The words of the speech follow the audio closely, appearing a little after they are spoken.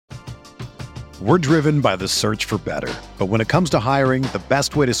We're driven by the search for better. But when it comes to hiring, the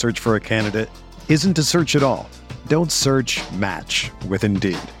best way to search for a candidate isn't to search at all. Don't search, match with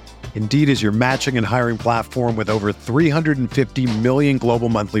Indeed. Indeed is your matching and hiring platform with over 350 million global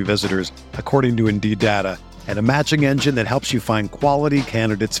monthly visitors, according to Indeed data, and a matching engine that helps you find quality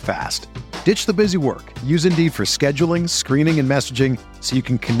candidates fast. Ditch the busy work. Use Indeed for scheduling, screening, and messaging so you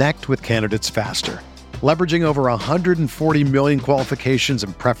can connect with candidates faster. Leveraging over 140 million qualifications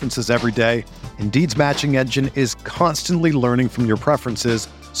and preferences every day, Indeed's matching engine is constantly learning from your preferences,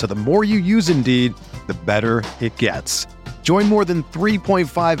 so the more you use Indeed, the better it gets. Join more than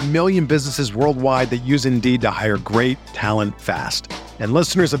 3.5 million businesses worldwide that use Indeed to hire great talent fast. And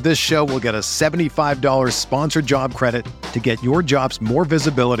listeners of this show will get a $75 sponsored job credit to get your jobs more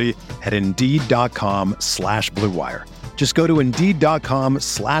visibility at Indeed.com/Blue Wire. Just go to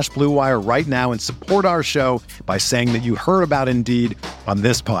Indeed.com/Blue Wire right now and support our show by saying that you heard about Indeed on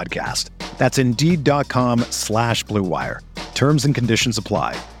this podcast. That's Indeed.com/Blue Wire. Terms and conditions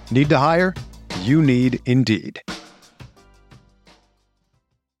apply. Need to hire? You need Indeed.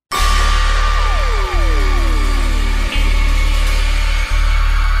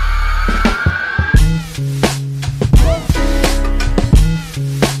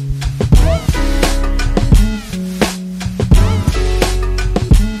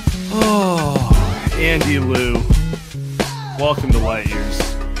 Andy Liu, welcome to Light Years.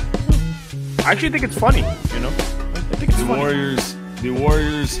 I actually think it's funny, you know? I think it's funny. The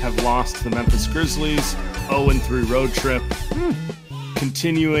Warriors have lost to the Memphis Grizzlies, 0-3 road trip,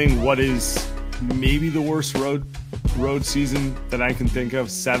 continuing what is maybe the worst road season that I can think of,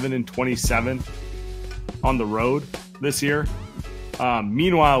 7-27 on the road this year.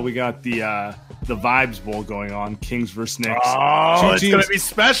 Meanwhile, we got the Vibes Bowl going on, Kings versus Knicks. Oh, it's going to be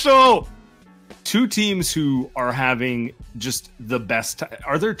special! Two teams who are having just the best.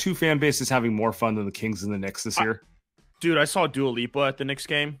 Are there two fan bases having more fun than the Kings and the Knicks this year? Dude, I saw Dua Lipa at the Knicks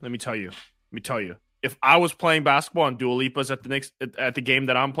game. Let me tell you. If I was playing basketball and Dua Lipa's at the Knicks at the game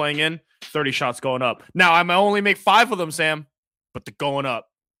that I'm playing in, 30 shots going up. Now I might only make 5 of them, Sam, but they're going up.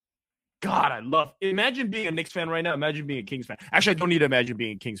 God, imagine being a Knicks fan right now. Imagine being a Kings fan. Actually, I don't need to imagine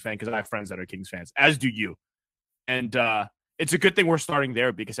being a Kings fan because I have friends that are Kings fans, as do you. And it's a good thing we're starting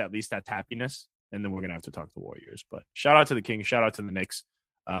there because at least that's happiness. And then we're going to have to talk to the Warriors. But shout out to the Kings. Shout out to the Knicks.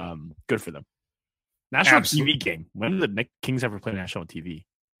 Good for them. National TV game. When did the Kings ever play national TV?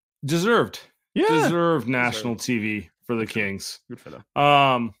 Deserved. Yeah. Deserved national TV for the Kings. Good for them.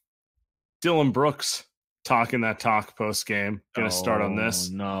 Dylan Brooks talking that talk post-game. Going to start on this.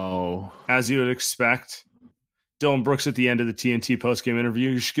 No. As you would expect. Dylan Brooks at the end of the TNT post-game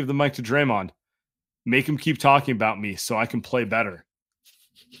interview. You should give the mic to Draymond. Make him keep talking about me so I can play better.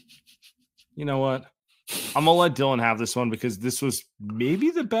 You know what? I'm going to let Dylan have this one because this was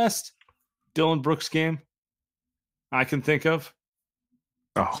maybe the best Dylan Brooks game I can think of.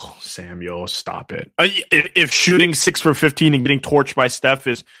 Oh, Samuel, stop it. If shooting 6 for 15 and getting torched by Steph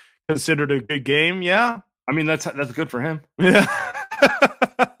is considered a good game, yeah. I mean, that's good for him. Yeah.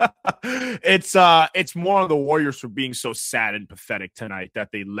 It's more on the Warriors for being so sad and pathetic tonight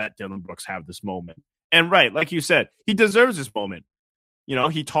that they let Dylan Brooks have this moment. And right, like you said, he deserves this moment. You know,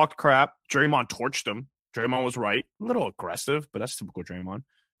 he talked crap. Draymond torched him. Draymond was right. A little aggressive, but that's typical Draymond.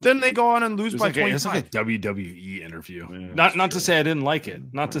 Then they go on and lose by 25. It's like a WWE interview. Yeah, not to say I didn't like it.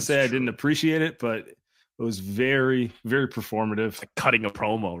 Not to say I didn't appreciate it, but it was very, very performative. Like cutting a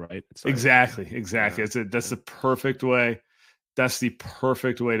promo, right? It's like, exactly. Yeah. That's the perfect way. That's the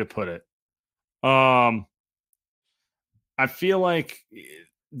perfect way to put it. I feel like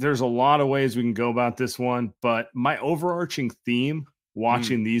there's a lot of ways we can go about this one, but my overarching theme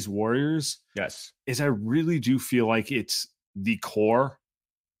watching these Warriors, yes, is I really do feel like it's the core,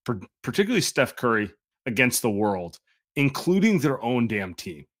 particularly Steph Curry, against the world, including their own damn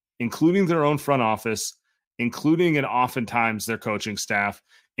team, including their own front office, including and oftentimes their coaching staff,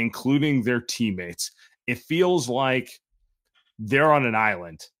 including their teammates. It feels like they're on an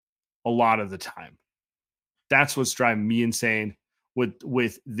island a lot of the time. That's what's driving me insane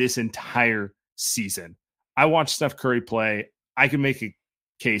with this entire season. I watch Steph Curry play. I can make a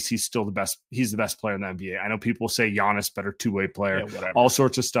case he's still the best. He's the best player in the NBA. I know people say Giannis better two-way player, all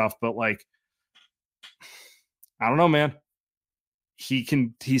sorts of stuff, but like, I don't know, man. He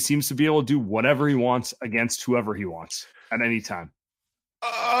seems to be able to do whatever he wants against whoever he wants at any time.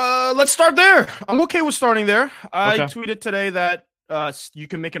 Let's start there. I'm okay with starting there. I tweeted today that you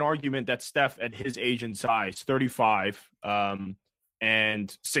can make an argument that Steph at his age and size, 35,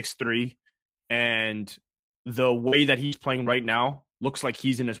 and 6'3", and the way that he's playing right now looks like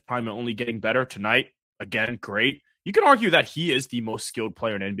he's in his prime and only getting better tonight. Again, great. You can argue that he is the most skilled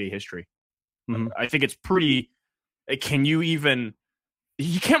player in NBA history. I think it's pretty. Can you even?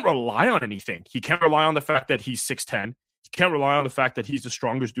 He can't rely on anything. He can't rely on the fact that he's 6'10". He can't rely on the fact that he's the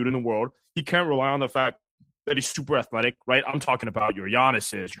strongest dude in the world. He can't rely on the fact that he's super athletic, right? I'm talking about your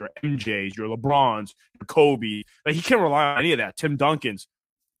Giannis's, your MJs, your LeBrons, your Kobe. Like, he can't rely on any of that. Tim Duncan's.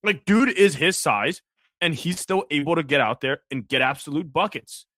 Like, dude is his size, and he's still able to get out there and get absolute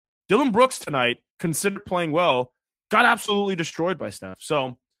buckets. Dylan Brooks tonight, considered playing well, got absolutely destroyed by Steph.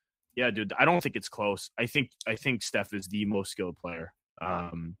 So, yeah, dude, I don't think it's close. I think Steph is the most skilled player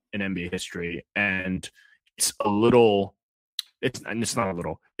in NBA history, and it's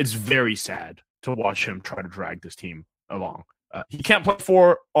very sad to watch him try to drag this team along. He can't play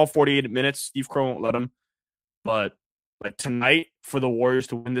for all 48 minutes. Steve Kerr won't let him. But like tonight, for the Warriors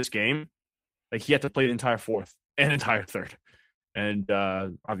to win this game, like he had to play the entire fourth and entire third, and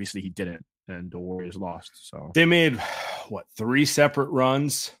obviously he didn't, and the Warriors lost. So they made 3 separate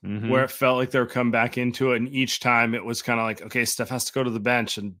runs where it felt like they were coming back into it, and each time it was kind of like, okay, Steph has to go to the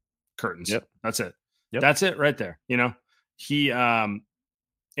bench and curtains. Yep. That's it. Yep. That's it right there. You know, he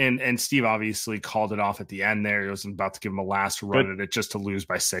and Steve obviously called it off at the end there. He was about to give him a last run at it just to lose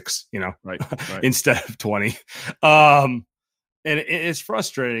by 6, you know, right. instead of 20. And it's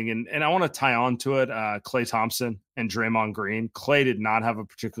frustrating. And I want to tie on to it. Klay Thompson and Draymond Green. Klay did not have a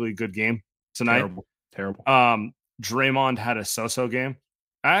particularly good game tonight. Terrible. Draymond had a so-so game.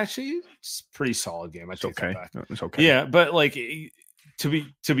 Actually, it's a pretty solid game. I take that back. It's okay. Yeah, but like to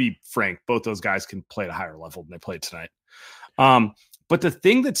be frank, both those guys can play at a higher level than they played tonight. But the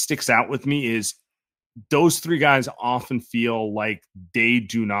thing that sticks out with me is those 3 guys often feel like they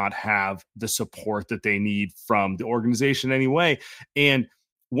do not have the support that they need from the organization anyway. And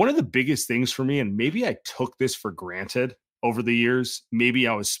one of the biggest things for me, and maybe I took this for granted over the years, maybe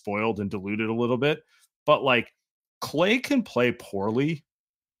I was spoiled and diluted a little bit, but like Klay can play poorly,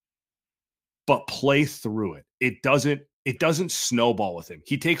 but play through it. It doesn't snowball with him.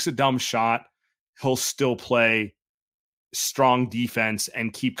 He takes a dumb shot, he'll still play strong defense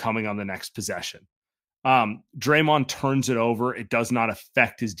and keep coming on the next possession. Draymond turns it over. It does not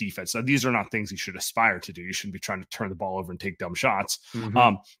affect his defense. So these are not things he should aspire to do. You shouldn't be trying to turn the ball over and take dumb shots.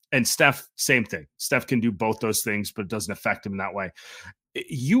 And Steph, same thing. Steph can do both those things, but it doesn't affect him in that way.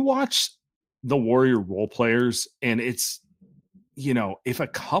 You watch the Warrior role players, and it's, you know, if a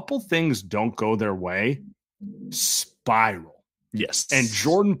couple things don't go their way, spiral. Yes. And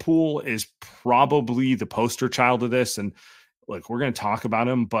Jordan Poole is probably the poster child of this. And look, we're going to talk about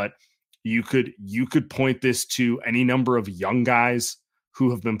him, but you could point this to any number of young guys who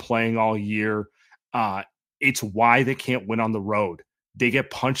have been playing all year. It's why they can't win on the road. They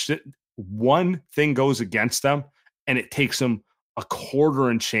get punched. One thing goes against them, and it takes them a quarter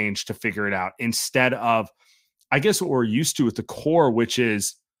and change to figure it out, instead of, I guess, what we're used to with the core, which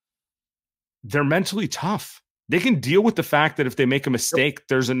is they're mentally tough. They can deal with the fact that if they make a mistake,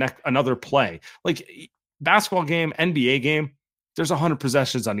 there's another play. Like basketball game, NBA game, there's 100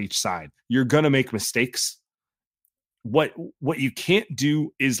 possessions on each side. You're going to make mistakes. What you can't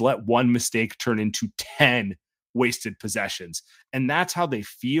do is let one mistake turn into 10 wasted possessions. And that's how they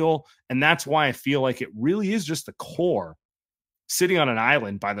feel. And that's why I feel like it really is just the core sitting on an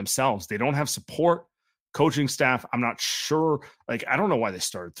island by themselves. They don't have support. Coaching staff, I'm not sure. Like, I don't know why they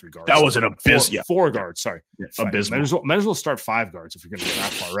started 3 guards. That was an abysmal. 4 guards, sorry. Abysmal. Might as well start 5 guards if you're going to get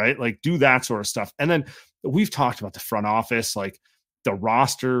that far, right? Like, do that sort of stuff. And then we've talked about the front office, like the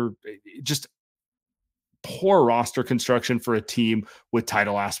roster, just poor roster construction for a team with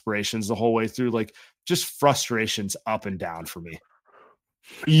title aspirations the whole way through. Like, just frustrations up and down for me.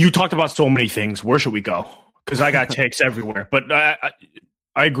 You talked about so many things. Where should we go? Because I got takes everywhere. But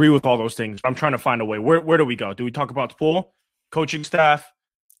I agree with all those things. I'm trying to find a way. Where do we go? Do we talk about the Poole, coaching staff?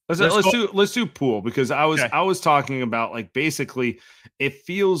 Let's do Poole, because I was talking about, like, basically it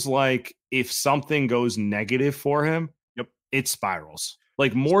feels like if something goes negative for him, it spirals.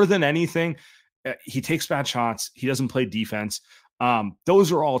 Like, more than anything, he takes bad shots. He doesn't play defense.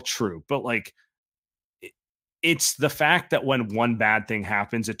 Those are all true, but like, it's the fact that when one bad thing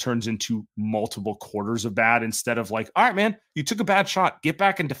happens, it turns into multiple quarters of bad, instead of like, all right, man, you took a bad shot, get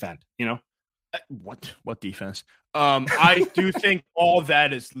back and defend, you know? What defense? I do think all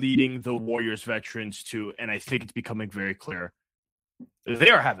that is leading the Warriors veterans to, and I think it's becoming very clear, they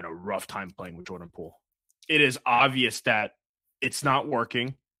are having a rough time playing with Jordan Poole. It is obvious that it's not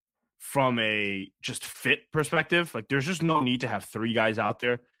working from a just fit perspective. Like, there's just no need to have 3 guys out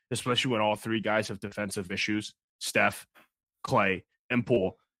there, especially when all 3 guys have defensive issues: Steph, Klay, and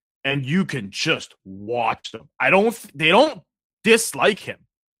Poole. And you can just watch them. They don't dislike him,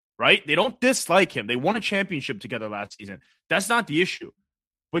 right? They don't dislike him. They won a championship together last season. That's not the issue.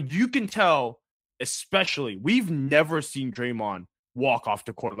 But you can tell especially, we've never seen Draymond walk off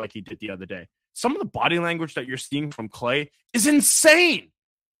the court like he did the other day. Some of the body language that you're seeing from Klay is insane.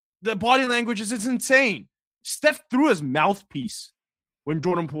 The body language is insane. Steph threw his mouthpiece when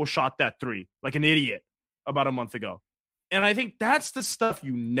Jordan Poole shot that three like an idiot about a month ago. And I think that's the stuff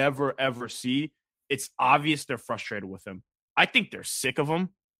you never, ever see. It's obvious they're frustrated with him. I think they're sick of him.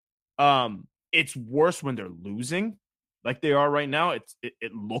 It's worse when they're losing like they are right now.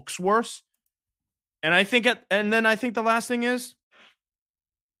 It looks worse. And I think the last thing is,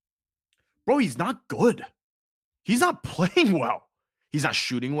 bro, he's not good. He's not playing well. He's not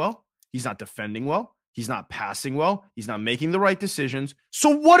shooting well. He's not defending well. He's not passing well. He's not making the right decisions. So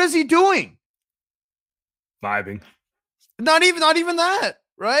what is he doing? Vibing. Not even that,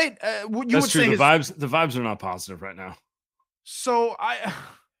 right? That's true. The vibes are not positive right now. So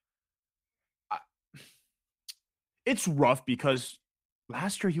it's rough because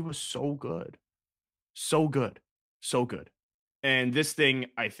last year he was so good. So good. So good. And this thing,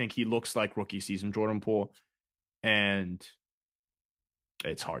 I think he looks like rookie season Jordan Poole. And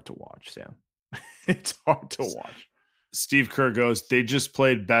it's hard to watch, Sam. It's hard to watch. Steve Kerr goes, they just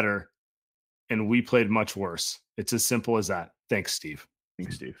played better and we played much worse. It's as simple as that. Thanks, Steve.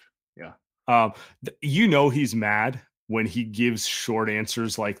 Thanks, Steve. Yeah. He's mad when he gives short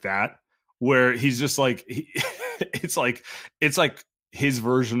answers like that, where he's just like, it's like his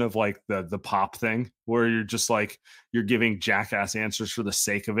version of like the pop thing, where you're just like, you're giving jackass answers for the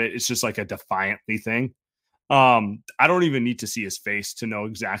sake of it. It's just like a defiantly thing. I don't even need to see his face to know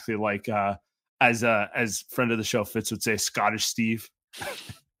exactly like, as friend of the show Fitz would say, Scottish Steve.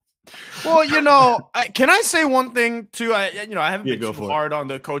 Well, can I say one thing too? I haven't been too hard on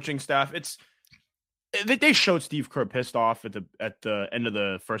the coaching staff. They showed Steve Kerr pissed off at the end of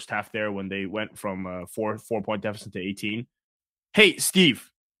the first half there when they went from a 4-point deficit to 18. Hey,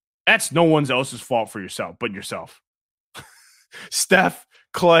 Steve, that's no one else's fault but yourself. Steph,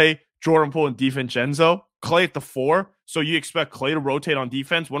 Klay, Jordan Poole, and DiVincenzo. Klay at the 4. So you expect Klay to rotate on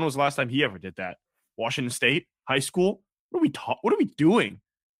defense? When was the last time he ever did that? Washington State, high school? What are we doing?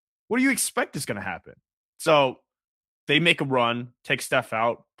 What do you expect is going to happen? So they make a run, take Steph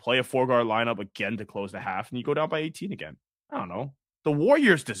out, play a 4-guard lineup again to close the half, and you go down by 18 again. I don't know. The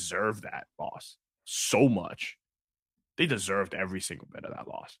Warriors deserve that loss so much. They deserved every single bit of that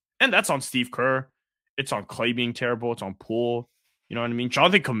loss. And that's on Steve Kerr. It's on Klay being terrible. It's on Poole. You know what I mean?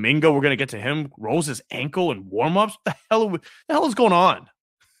 Jonathan Kuminga, we're going to get to him, rolls his ankle in warmups. What the hell is going on?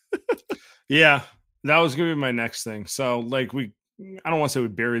 Yeah, that was going to be my next thing. So, like, I don't want to say we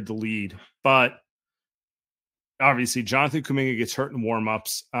buried the lead, but obviously Jonathan Kuminga gets hurt in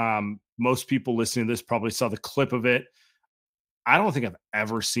warmups. Most people listening to this probably saw the clip of it. I don't think I've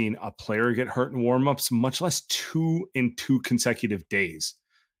ever seen a player get hurt in warmups, much less 2 in 2 consecutive days.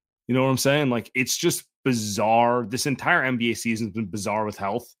 You know what I'm saying? Like, it's just bizarre. This entire NBA season has been bizarre with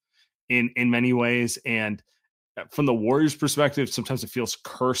health in many ways. And from the Warriors' perspective, sometimes it feels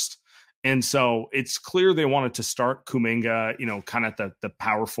cursed. And so it's clear they wanted to start Kuminga, kind of at the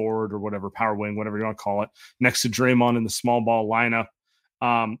power forward or whatever, power wing, whatever you want to call it, next to Draymond in the small ball lineup.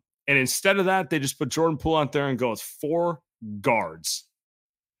 And instead of that, they just put Jordan Poole out there and go with 4 guards.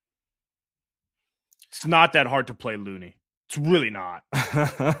 It's not that hard to play Looney. It's really not.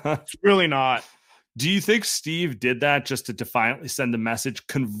 It's really not. Do you think Steve did that just to defiantly send a message?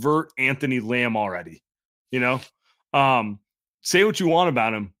 Convert Anthony Lamb already. Say what you want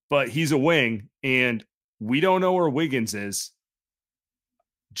about him, but he's a wing, and we don't know where Wiggins is.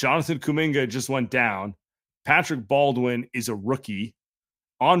 Jonathan Kuminga just went down. Patrick Baldwin is a rookie.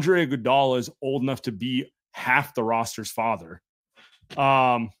 Andre Iguodala is old enough to be half the roster's father.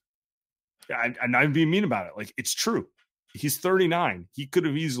 I'm not being mean about it. Like, it's true. He's 39. He could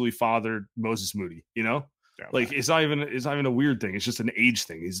have easily fathered Moses Moody, Yeah, like, it's not even a weird thing. It's just an age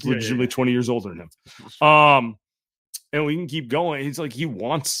thing. He's legitimately 20 years older than him. And we can keep going. He's like, he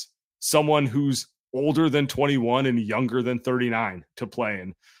wants someone who's older than 21 and younger than 39 to play.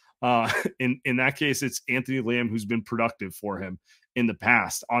 And in that case, it's Anthony Lamb, who's been productive for him in the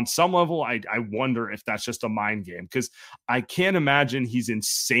past. On some level, I wonder if that's just a mind game, because I can't imagine he's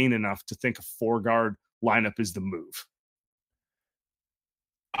insane enough to think a 4-guard lineup is the move.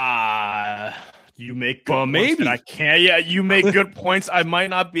 You make good points that I can't. Yeah, you make good points I might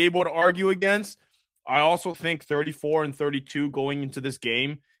not be able to argue against. I also think 34 and 32 going into this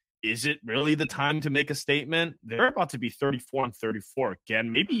game, is it really the time to make a statement? They're about to be 34 and 34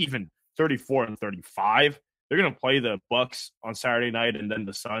 again, maybe even 34 and 35. They're going to play the Bucks on Saturday night and then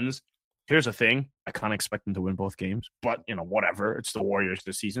the Suns. Here's the thing. I kind of expect them to win both games, but, whatever. It's the Warriors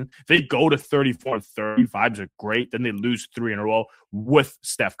this season. They go to 34 and 30. Vibes are great. Then they lose 3 in a row with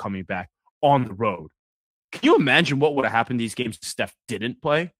Steph coming back. on the road. Can you imagine what would have happened these games if Steph didn't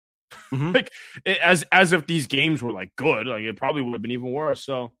play? Mhm. Like as if these games were like good, like it probably would have been even worse.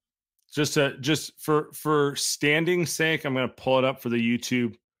 So just for standing sake, I'm going to pull it up for the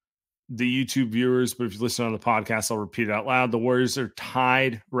YouTube viewers. But if you listen on the podcast, I'll repeat it out loud. The Warriors are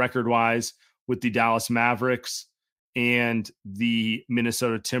tied record wise with the Dallas Mavericks and the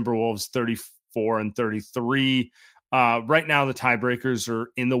Minnesota Timberwolves, 34-33. Right now, the tiebreakers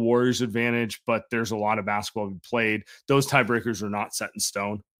are in the Warriors' advantage, but there's a lot of basketball to be played. Those tiebreakers are not set in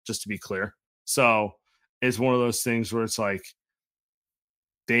stone, just to be clear. So it's one of those things where it's like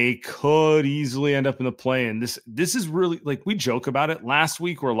they could easily end up in the play-in. This is really, like, we joke about it. Last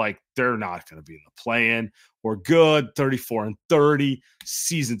week, we're like, they're not going to be in the play-in. We're good, 34-30.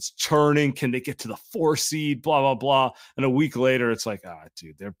 Season's turning. Can they get to the 4 seed? Blah, blah, blah. And a week later, it's like,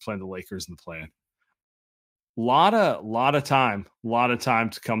 dude, they're playing the Lakers in the play-in. Lot of time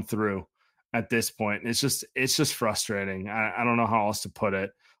to come through at this point. It's just frustrating. I don't know how else to put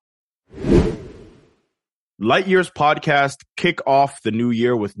it. Light Years Podcast, kick off the new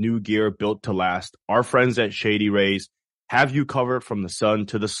year with new gear built to last. Our friends at Shady Rays have you covered from the sun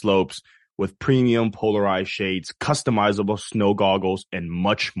to the slopes with premium polarized shades, customizable snow goggles, and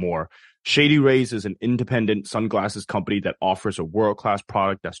much more. Shady Rays is an independent sunglasses company that offers a world-class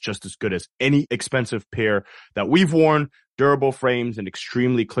product that's just as good as any expensive pair that we've worn, durable frames, and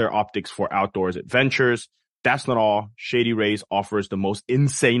extremely clear optics for outdoors adventures. That's not all. Shady Rays offers the most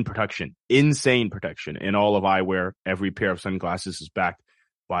insane protection in all of eyewear. Every pair of sunglasses is backed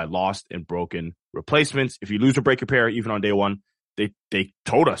by lost and broken replacements. If you lose or break your pair, even on day one, they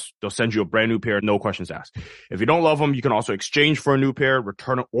told us they'll send you a brand new pair, no questions asked. If you don't love them, you can also exchange for a new pair,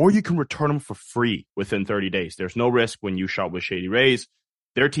 return them, or you can return them for free within 30 days. There's no risk when you shop with Shady Rays.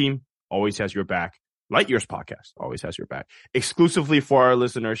 Their team always has your back. Light Years Podcast always has your back. Exclusively for our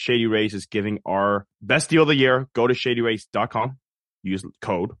listeners, Shady Rays is giving our best deal of the year. Go to shadyrays.com. Use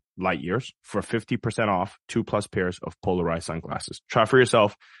code LIGHTYEARS for 50% off 2+ pairs of polarized sunglasses. Try for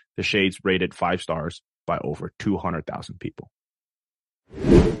yourself. The shades rated 5 stars by over 200,000 people.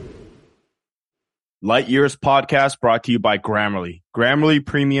 Light Years Podcast brought to you by Grammarly. Grammarly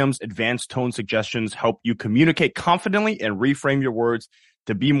Premium's advanced tone suggestions help you communicate confidently and reframe your words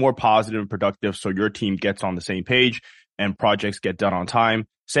to be more positive and productive so your team gets on the same page and projects get done on time.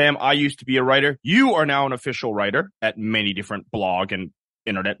 Sam, I used to be a writer. You are now an official writer at many different blog and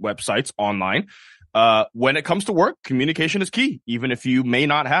internet websites online. When it comes to work, communication is key, even if you may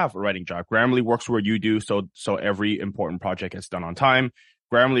not have a writing job. Grammarly works where you do, so every important project gets done on time.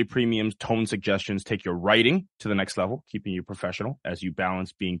 Grammarly Premium's tone suggestions take your writing to the next level, keeping you professional as you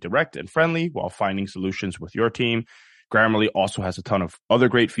balance being direct and friendly while finding solutions with your team. Grammarly also has a ton of other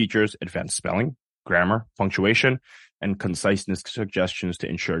great features: advanced spelling, grammar, punctuation, and conciseness suggestions to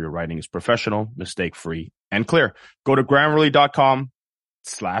ensure your writing is professional, mistake-free, and clear. Go to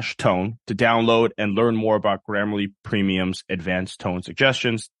Grammarly.com/tone to download and learn more about Grammarly Premium's advanced tone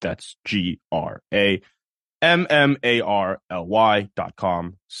suggestions. That's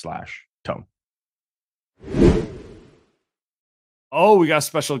GRAMMARLY.com/tone. Oh, we got a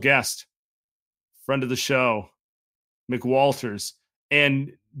special guest, friend of the show, McWalters,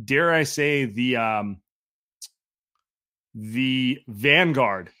 and dare I say the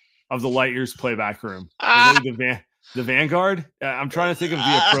vanguard of the Light Years playback room. The vanguard. I'm trying to think of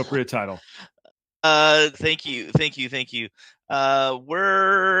the appropriate title. Thank you.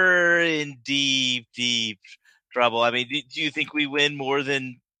 We're in deep trouble. I mean, do you think we win more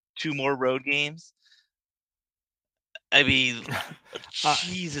than 2 more road games? I mean,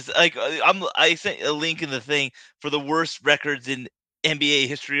 Jesus! Like, I sent a link in the thing for the worst records in NBA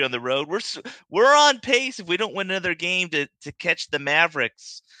history on the road. We're on pace if we don't win another game to catch the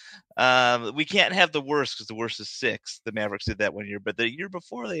Mavericks. We can't have the worst because the worst is 6. The Mavericks did that one year, but the year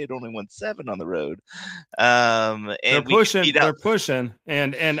before they had only won 7 on the road. And they're pushing.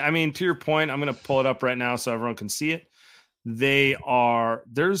 And I mean, to your point, I'm going to pull it up right now so everyone can see it. They're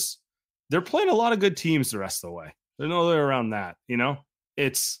playing a lot of good teams the rest of the way. There's no way around that.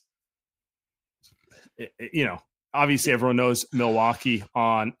 Obviously everyone knows Milwaukee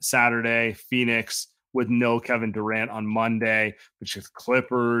on Saturday, Phoenix with no Kevin Durant on Monday, which is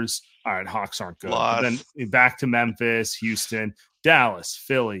Clippers. All right, Hawks aren't good. Then back to Memphis, Houston, Dallas,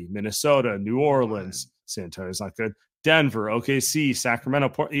 Philly, Minnesota, New Orleans. San Antonio's not good. Denver, OKC,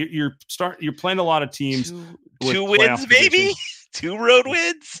 Sacramento. You're playing a lot of teams. 2 wins, maybe 2 road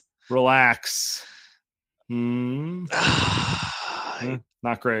wins. Relax. Not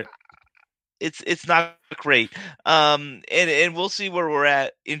great. it's not great. And we'll see where we're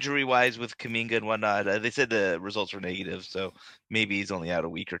at injury wise with Kuminga and whatnot. They said the results were negative, so maybe he's only out a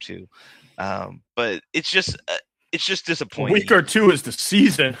week or two. But it's just A disappointing. week or two is the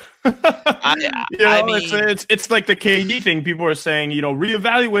season. I mean, it's like the KD thing. People are saying,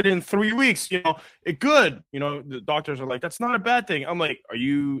 reevaluate in 3 weeks. It good. The doctors are like, that's not a bad thing. I'm like,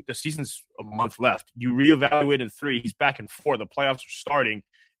 the season's a month left. You reevaluate in 3. He's back in 4. The playoffs are starting.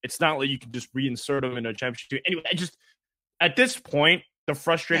 It's not like you can just reinsert him in a championship. Anyway, at this point, the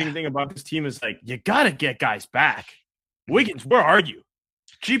frustrating thing about this team is like, you got to get guys back. Wiggins, where are you?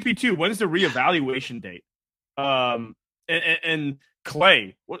 GP2, when's the reevaluation date? And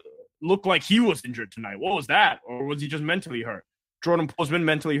Clay looked like he was injured tonight. What was that? Or was he just mentally hurt? Jordan Poole's been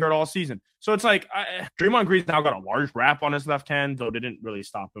mentally hurt all season. So it's like Draymond Green's now got a large wrap on his left hand, though didn't really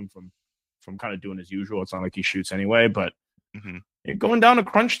stop him from kind of doing his usual. It's not like he shoots anyway, but going down to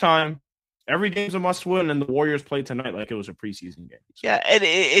crunch time, every game's a must win, and the Warriors played tonight like it was a preseason game. So. Yeah, and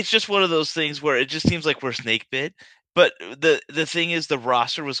it's just one of those things where it just seems like we're snake bit. But the thing is, the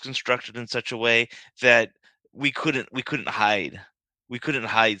roster was constructed in such a way that we couldn't hide. We couldn't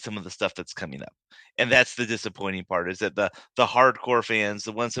hide some of the stuff that's coming up. And that's the disappointing part, is that the hardcore fans,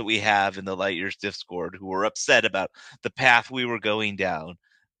 the ones that we have in the Light Years Discord, who were upset about the path we were going down,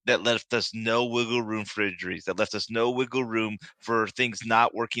 that left us no wiggle room for injuries, that left us no wiggle room for things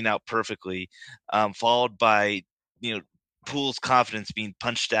not working out perfectly, followed by, Poole's confidence being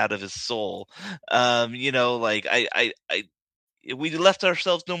punched out of his soul. We left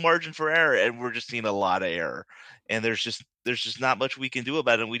ourselves no margin for error, and we're just seeing a lot of error. And there's just not much we can do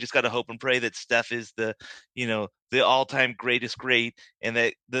about it. And we just got to hope and pray that Steph is the all-time greatest great, and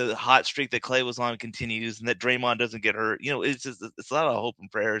that the hot streak that Clay was on continues, and that Draymond doesn't get hurt. It's a lot of hope and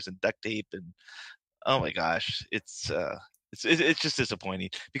prayers and duct tape, and oh my gosh, it's just disappointing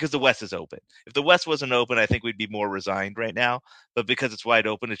because the West is open. If the West wasn't open, I think we'd be more resigned right now. But because it's wide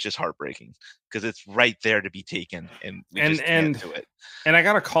open, it's just heartbreaking because it's right there to be taken, and we just can't do it. And I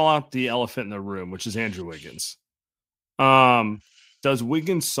got to call out the elephant in the room, which is Andrew Wiggins. Does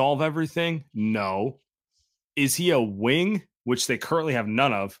Wiggins solve everything? No. Is he a wing, which they currently have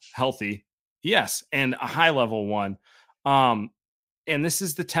none of, healthy? Yes, and a high-level one. And this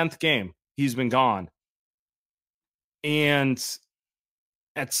is the 10th game he's been gone. And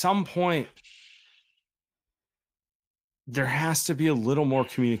at some point, there has to be a little more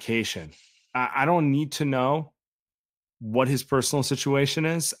communication. I don't need to know what his personal situation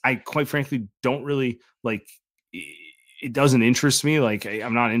is. I quite frankly don't really it doesn't interest me.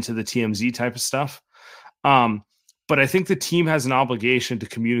 I'm not into the TMZ type of stuff. But I think the team has an obligation to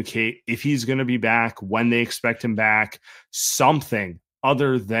communicate if he's going to be back, when they expect him back, something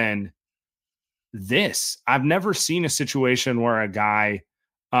other than this. I've never seen a situation where a guy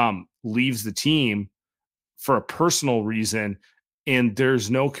leaves the team for a personal reason and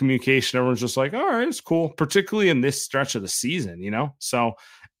there's no communication. Everyone's just like, all right, it's cool, particularly in this stretch of the season, So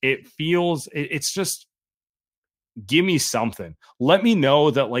it feels, it's just, give me something. Let me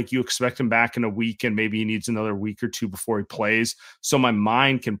know that you expect him back in a week and maybe he needs another week or two before he plays. So my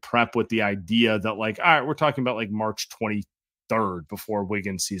mind can prep with the idea that all right, we're talking about March 23rd before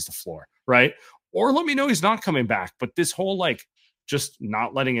Wiggins sees the floor. Right. Or let me know he's not coming back. But this whole just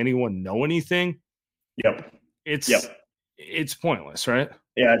not letting anyone know anything. Yep. It's pointless, right?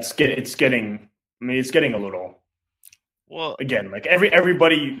 Yeah, it's getting a little. Well, again,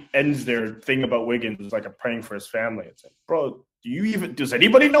 everybody ends their thing about Wiggins is a praying for his family. It's like, bro, does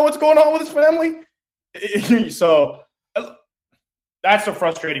anybody know what's going on with his family? So that's the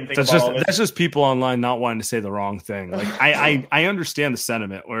frustrating thing. That's just people online not wanting to say the wrong thing. I understand the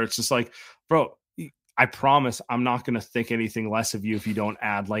sentiment where it's just bro, I promise I'm not going to think anything less of you if you don't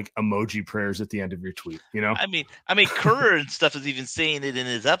add emoji prayers at the end of your tweet. I mean, Kerr and stuff is even saying it in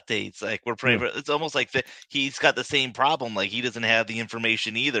his updates. We're praying for. It's almost like he's got the same problem. He doesn't have the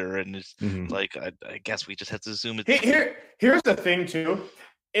information either, and it's I guess we just have to assume it's Here's the thing too.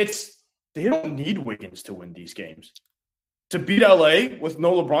 They don't need Wiggins to win these games. To beat LA with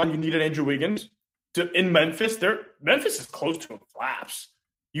no LeBron, you needed Andrew Wiggins. In Memphis, Memphis is close to a collapse.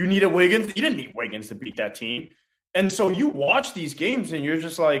 You needed Wiggins. You didn't need Wiggins to beat that team. And so you watch these games and you're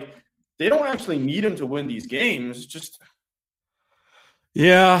just they don't actually need him to win these games.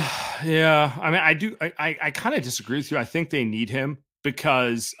 Yeah. I mean, I kind of disagree with you. I think they need him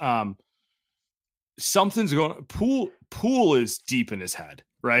because something's going. Poole is deep in his head,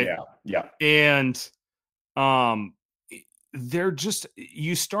 right? Yeah. And they're just,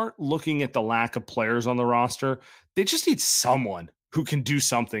 you start looking at the lack of players on the roster. They just need someone who can do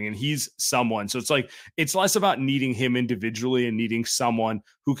something, and he's someone. So it's like, it's less about needing him individually and needing someone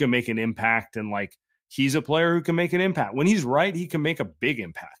who can make an impact. And like, he's a player who can make an impact. When he's right, he can make a big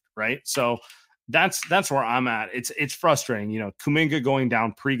impact, right? So that's where I'm at. It's frustrating, you know, Kuminga going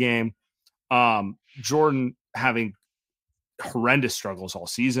down pregame, Jordan having horrendous struggles all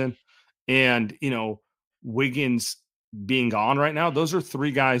season, and, you know, Wiggins being gone right now. Those are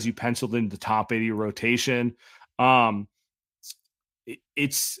 3 guys you penciled in the top 80 rotation.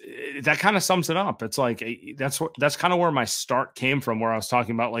 It's that kind of sums it up. It's like, that's kind of where my start came from, where I was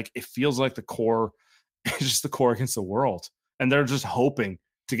talking about, like, it feels like the core is just the core against the world, and they're just hoping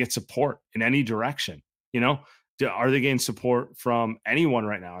to get support in any direction. You know, are they getting support from anyone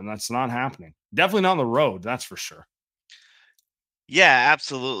right now? And that's not happening. Definitely not on the road. That's for sure. Yeah,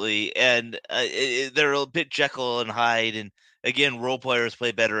 absolutely. And they're a bit Jekyll and Hyde. And again, role players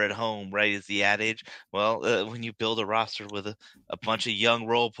play better at home, right? Is the adage. Well, when you build a roster with a bunch of young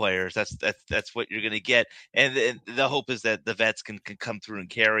role players, that's what you're going to get. And the hope is that the vets can come through and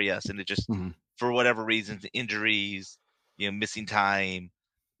carry us. And it just, for whatever reasons, injuries, you know, missing time,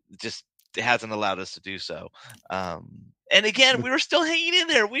 just hasn't allowed us to do so. And again, we were still hanging in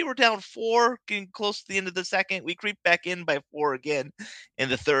there. We were down 4, getting close to the end of the second. We creeped back in by 4 again in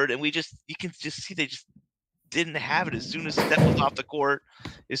the third, and you can just see they just didn't have it. As soon as Steph was off the court,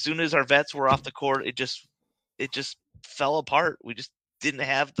 as soon as our vets were off the court, it just fell apart. We just didn't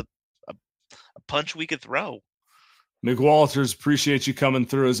have a punch we could throw. Mick Walters, appreciate you coming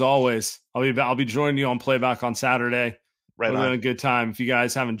through as always. I'll be joining you on Playback on Saturday. Right, we're having a good time. If you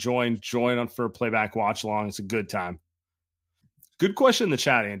guys haven't joined, join on for a Playback watch along. It's a good time. Good question in the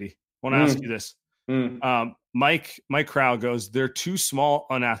chat, Andy. I want to ask you this. Mike Crowd goes, they're too small,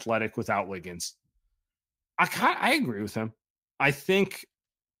 unathletic without Wiggins. I agree with him. I think,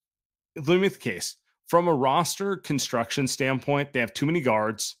 let me make the case. From a roster construction standpoint, they have too many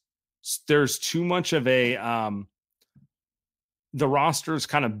guards. There's too much of a the roster is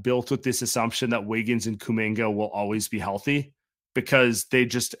kind of built with this assumption that Wiggins and Kuminga will always be healthy, because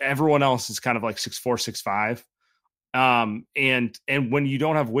everyone else is kind of like 6'4", 6'5". And when you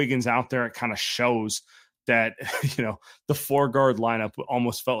don't have Wiggins out there, it kind of shows that, you know, the 4-guard lineup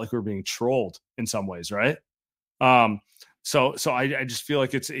almost felt like we were being trolled in some ways, right? So I just feel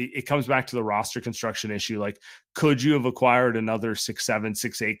like it comes back to the roster construction issue. Like, could you have acquired another 6'7",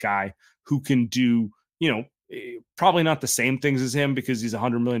 6'8" guy who can do, you know, probably not the same things as him because he's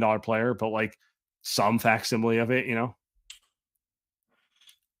 $100 million player, but like some facsimile of it, you know?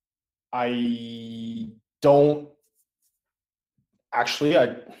 I don't actually.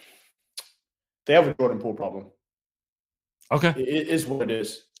 They have a Jordan Poole problem. Okay, it is what it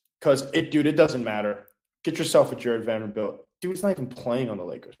is. Because it doesn't matter. Get yourself a Jared Vanderbilt. Dude's not even playing on the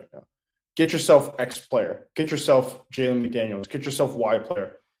Lakers right now. Get yourself X player. Get yourself Jalen McDaniels. Get yourself Y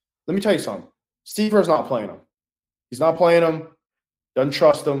player. Let me tell you something. Steve Kerr's not playing him. He's not playing him. Doesn't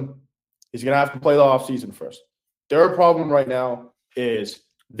trust him. He's going to have to play the offseason first. Their problem right now is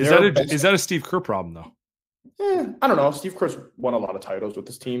that a Steve Kerr problem, though? I don't know. Steve Kerr's won a lot of titles with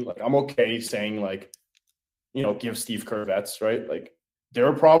this team. Like, I'm okay saying, like, you know, give Steve Kerr vets, right? Like,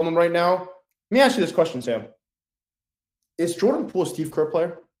 their problem right now. Let me ask you this question, Sam. Is Jordan Poole a Steve Kerr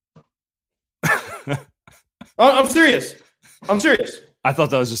player? I'm serious. I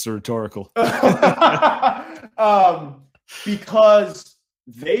thought that was just a rhetorical. Because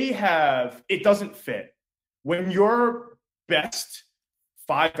it doesn't fit. When your best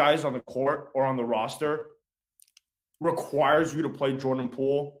 5 guys on the court or on the roster requires you to play Jordan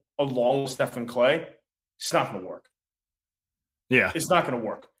Poole along with Stephen Clay, it's not going to work. Yeah. It's not going to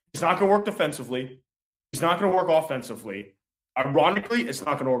work. It's not going to work defensively. It's not going to work offensively. Ironically, it's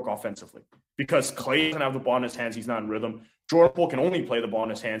not going to work offensively because Clay doesn't have the ball in his hands. He's not in rhythm. Jordan Poole can only play the ball in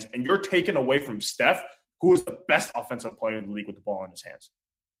his hands, and you're taking away from Steph, who is the best offensive player in the league with the ball in his hands.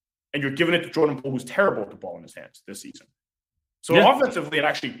 And you're giving it to Jordan Poole, who's terrible with the ball in his hands this season. So offensively, it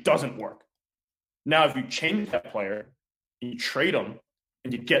actually doesn't work. Now, if you change that player, you trade him,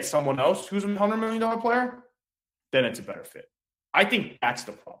 and you get someone else who's a $100 million player, then it's a better fit. I think that's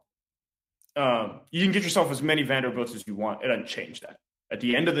the problem. You can get yourself as many Vanderbilts as you want. It doesn't change that. At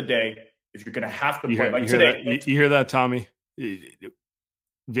the end of the day, if you're going to have to play like today. You hear that, Tommy?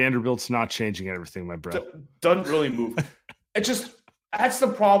 Vanderbilt's not changing everything, my bro. Doesn't really move. It just – that's the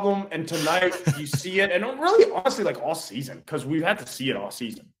problem. And tonight you see it. And really, honestly, like all season, because we've had to see it all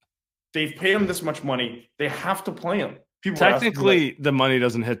season. They've paid him this much money. They have to play him. People technically, the money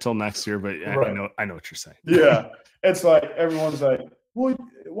doesn't hit till next year, but right. I know what you're saying. Yeah. It's like everyone's like, well,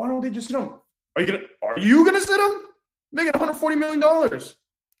 why don't they just sit him? Are you gonna sit him? Making $140 million.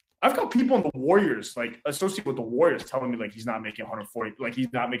 I've got people in the Warriors, like associated with the Warriors, telling me like he's not making 140, like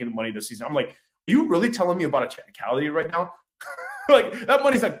he's not making the money this season. I'm like, are you really telling me about a technicality right now? Like that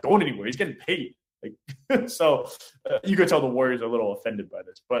money's not going anywhere. He's getting paid. Like, so you could tell the Warriors are a little offended by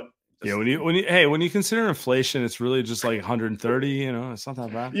this, but yeah, when you consider inflation, it's really just like 130. You know, it's not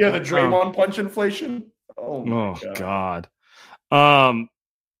that bad. Yeah, the Draymond punch inflation. Oh my God.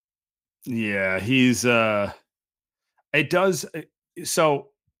 Yeah, he's it does. So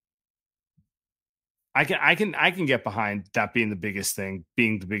I can get behind that being the biggest thing,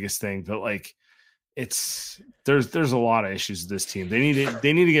 but like there's a lot of issues with this team. They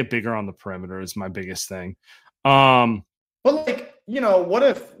need to get bigger on the perimeter is my biggest thing. But like, you know, what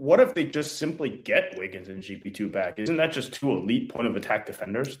if they just simply get Wiggins and GP2 back? Isn't that just two elite point of attack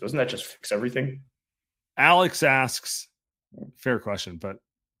defenders? Doesn't that just fix everything? Alex asks, fair question, but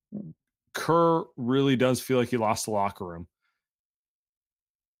Kerr really does feel like he lost the locker room.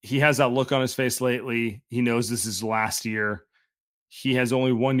 He has that look on his face lately. He knows this is last year. He has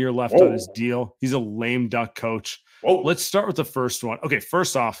only 1 year left on his deal. He's a lame duck coach. Let's start with the first one. Okay,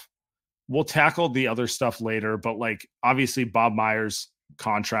 first off, we'll tackle the other stuff later, but like obviously Bob Myers'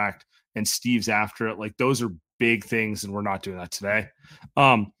 contract and Steve's after it, like those are big things, and we're not doing that today.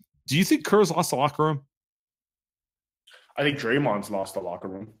 Do you think Kerr's lost the locker room? I think Draymond's lost the locker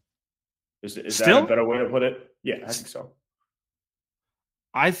room. Is that a better way to put it? Yeah, I think so.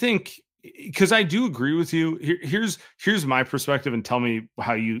 I think, because I do agree with you. Here's my perspective, and tell me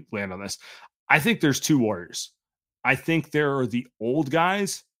how you land on this. I think there's two Warriors. I think there are the old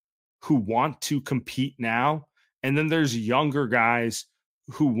guys who want to compete now, and then there's younger guys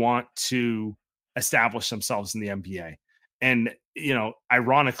who want to establish themselves in the NBA. And, you know,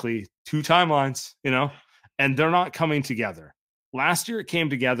 ironically, two timelines, you know, and they're not coming together. Last year it came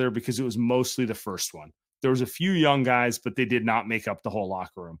together because it was mostly the first one. There was a few young guys, but they did not make up the whole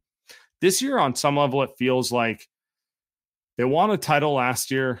locker room. This year, on some level, it feels like they won a title last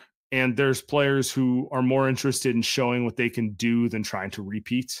year, and there's players who are more interested in showing what they can do than trying to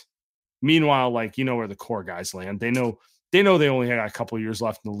repeat. Meanwhile, like, you know where the core guys land. They know they only got a couple of years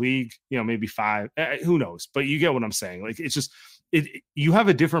left in the league, you know, maybe 5. Who knows? But you get what I'm saying. Like, it's just you have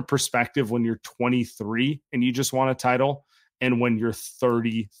a different perspective when you're 23 and you just want a title, and when you're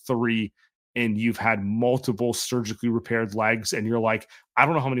 33 and you've had multiple surgically repaired legs, and you're like, I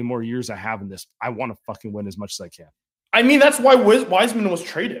don't know how many more years I have in this. I want to fucking win as much as I can. I mean, that's why Wiseman was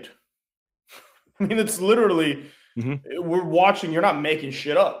traded. I mean, it's literally, we're watching. You're not making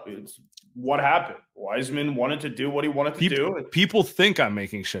shit up. It's what happened. Wiseman wanted to do what he wanted to do. People think I'm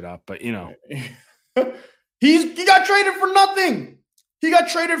making shit up, but you know. He got traded for nothing. He got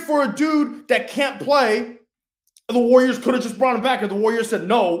traded for a dude that can't play. The Warriors could have just brought him back, and the Warriors said,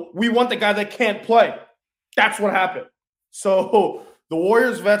 no, we want the guy that can't play. That's what happened. So the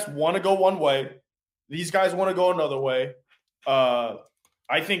Warriors vets want to go one way. These guys want to go another way.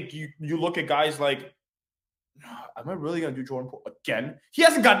 I think you look at guys like, am I really going to do Jordan Poole again? He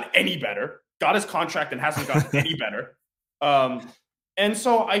hasn't gotten any better. Got his contract and hasn't gotten any better. And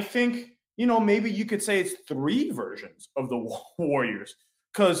so I think, you know, maybe you could say it's 3 versions of the Warriors,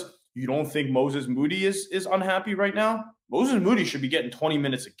 because you don't think Moses Moody is unhappy right now? Moses Moody should be getting 20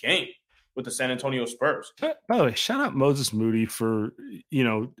 minutes a game with the San Antonio Spurs. By the way, shout out Moses Moody for, you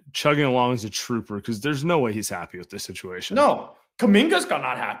know, chugging along as a trooper, because there's no way he's happy with this situation. No, Kuminga's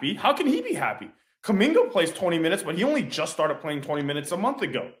not happy. How can he be happy? Kuminga plays 20 minutes, but he only just started playing 20 minutes a month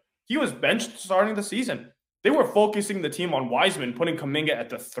ago. He was benched starting the season. They were focusing the team on Wiseman, putting Kuminga at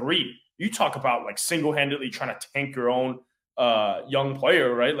the 3. You talk about like single-handedly trying to tank your own young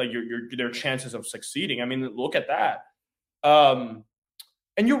player, right? Like their chances of succeeding. I mean, look at that. And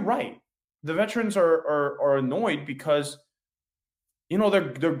you're right. The veterans are annoyed because, you know,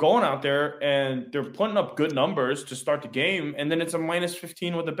 they're going out there and they're putting up good numbers to start the game, and then it's a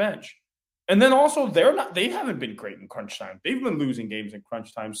 -15 with the bench. And then also they haven't been great in crunch time. They've been losing games in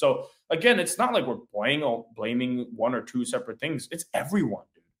crunch time. So again, it's not like we're blaming one or two separate things. It's everyone,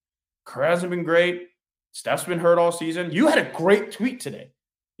 dude. Kerr hasn't been great. Steph's been hurt all season. You had a great tweet today.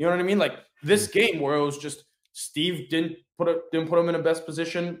 You know what I mean? Like this game where it was just Steve didn't put him in the best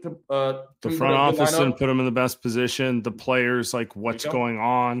position. The front office didn't put him in the best position. The players, like, what's going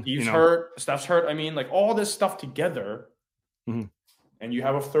on? Steve's hurt. Steph's hurt. I mean, like all this stuff together. Mm-hmm. And you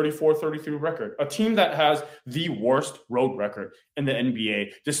have a 34-33 record. A team that has the worst road record in the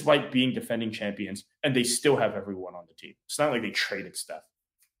NBA, despite being defending champions, and they still have everyone on the team. It's not like they traded Steph.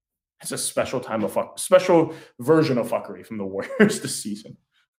 It's a special special version of fuckery from the Warriors this season.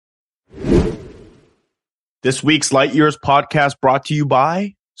 This week's Light Years podcast brought to you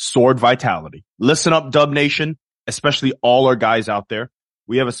by Sword Vitality. Listen up, Dub Nation, especially all our guys out there.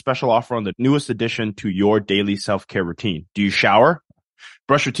 we have a special offer on the newest addition to your daily self-care routine. Do you shower?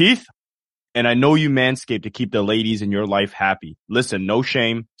 Brush your teeth? And I know you manscape to keep the ladies in your life happy. Listen, no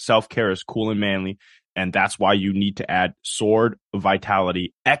shame. Self-care is cool and manly. And that's why you need to add Sword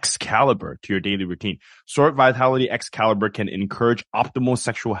Vitality Excalibur to your daily routine. Sword Vitality Excalibur can encourage optimal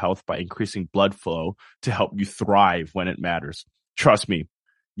sexual health by increasing blood flow to help you thrive when it matters. Trust me,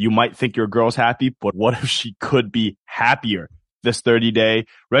 you might think your girl's happy, but what if she could be happier? This 30-day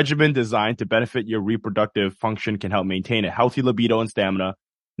regimen designed to benefit your reproductive function can help maintain a healthy libido and stamina.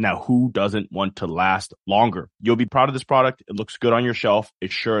 Now, who doesn't want to last longer? You'll be proud of this product. It looks good on your shelf.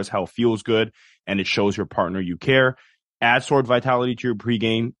 It sure as hell feels good, and it shows your partner you care. Add Sword Vitality to your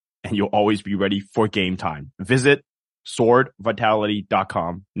pregame, and you'll always be ready for game time. Visit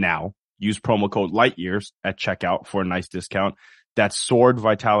swordvitality.com now. Use promo code LIGHTYEARS at checkout for a nice discount. That's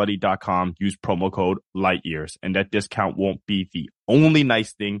swordvitality.com. Use promo code LIGHTYEARS, and that discount won't be the only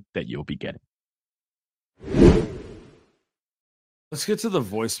nice thing that you'll be getting. Let's get to the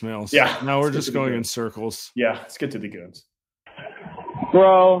voicemails. Yeah. Now we're just going in circles. Yeah, let's get to the goons.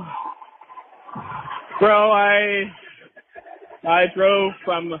 Bro, I drove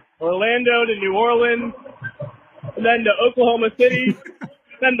from Orlando to New Orleans, and then to Oklahoma City,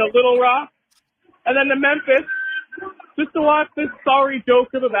 then to Little Rock, and then to Memphis, just to watch this sorry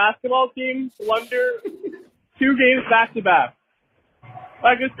joke of a basketball team blunder 2 games back-to-back.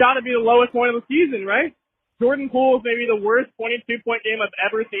 Like, it's got to be the lowest point of the season, right? Jordan Poole is maybe the worst 22-point game I've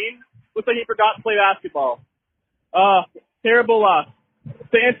ever seen. Looks like he forgot to play basketball. Terrible loss.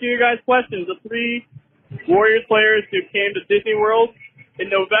 To answer you guys' questions, the 3 Warriors players who came to Disney World in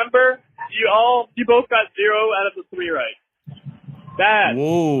November, you both got 0 out of the 3 right. Bad.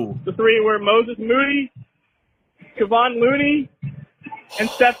 Whoa. The 3 were Moses Moody, Kevon Looney, and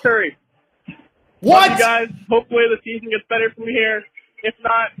Steph Curry. What? Love you guys. Hopefully the season gets better from here. If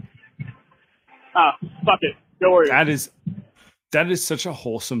not, fuck it. Go Warriors. That is such a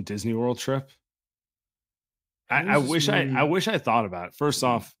wholesome Disney World trip. I wish I thought about it. First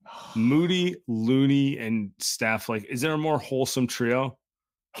off, Moody, Looney, and Steph. Like, is there a more wholesome trio?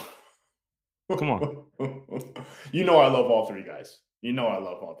 Come on. You know I love all 3 guys. You know I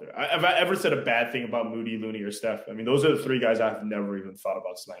love all 3. Have I ever said a bad thing about Moody, Looney, or Steph? I mean, those are the 3 guys I've never even thought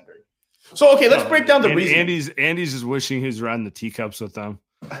about slandering. So, okay, let's break down the reason. Andy's is wishing he's riding the teacups with them.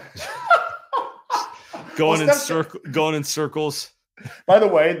 Going in circles. By the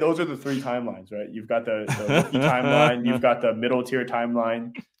way, those are the 3 timelines, right? You've got the rookie timeline, you've got the middle tier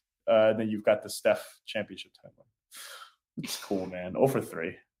timeline, then you've got the Steph championship timeline. It's cool, man. 0 for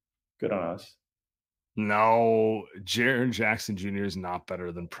 3. Good on us. No, Jaren Jackson Jr. is not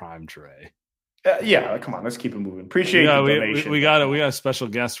better than Prime Dre. Yeah, come on, let's keep it moving. Appreciate the donation. We got a special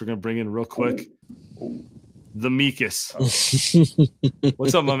guest we're gonna bring in real quick. Ooh. The Meekus.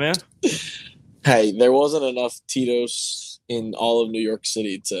 What's up, my man? Hey, there wasn't enough Tito's in all of New York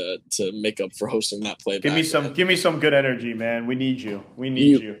City to make up for hosting that playback. Give me some good energy, man. We need you.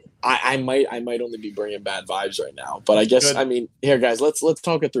 I might only be bringing bad vibes right now, but I guess good. I mean, here guys, let's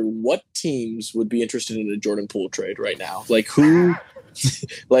talk it through. What teams would be interested in a Jordan Poole trade right now? Like who?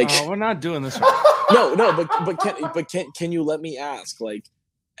 Like we're not doing this right now. No, but can you let me ask, like,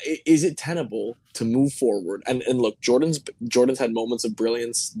 is it tenable to move forward? And look, Jordan's had moments of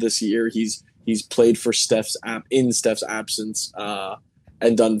brilliance this year. He's played for Steph's absence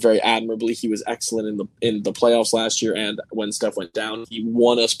and done very admirably. He was excellent in the playoffs last year, and when Steph went down, he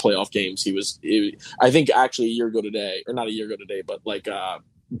won us playoff games. I think actually a year ago today, or not a year ago today, but like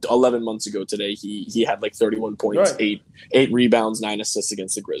 11 months ago today, he had like 31 points, right. 8 rebounds, 9 assists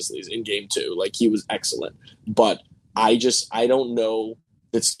against the Grizzlies in game 2. Like, he was excellent. But I don't know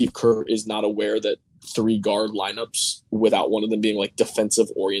that Steve Kerr is not aware that 3 guard lineups without one of them being like defensive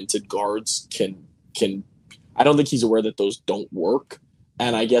oriented guards can I don't think he's aware that those don't work.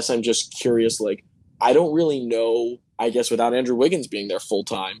 And I guess I'm just curious, like, I don't really know, I guess without Andrew Wiggins being there full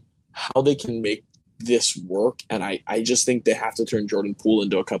time, how they can make this work. And I just think they have to turn Jordan Poole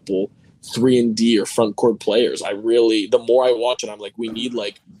into a couple 3-and-D or front court players. The more I watch it, I'm like, we need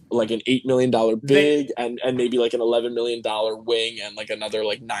like an $8 million big and maybe like an $11 million wing and like another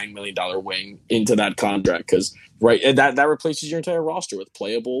like $9 million wing into that contract. Cause and that replaces your entire roster with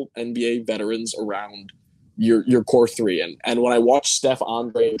playable NBA veterans around your core 3. And when I watched Steph,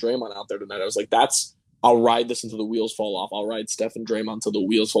 Andre, and Draymond out there tonight, I was like, I'll ride this until the wheels fall off. I'll ride Steph and Draymond until the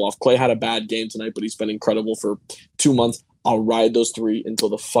wheels fall off. Clay had a bad game tonight, but he's been incredible for 2 months. I'll ride those 3 until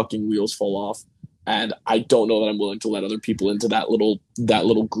the fucking wheels fall off. And I don't know that I'm willing to let other people into that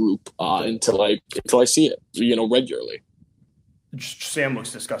little group until I see it, regularly. Sam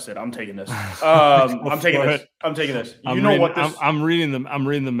looks disgusted. I'm taking this. I'm taking this. I'm taking this. I'm reading them. I'm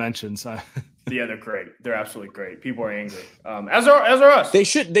reading the mentions. Yeah, they're great. They're absolutely great. People are angry. As are us. They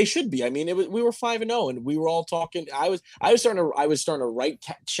should be. I mean, we were 5-0, and we were all talking. I was starting to write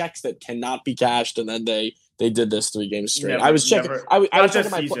checks that cannot be cashed, and then they did this 3 games straight. I was checking.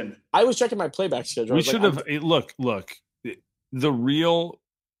 I was checking my playback schedule. We should have look. The real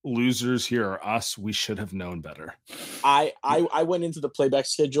losers here are us. We should have known better. I went into the playback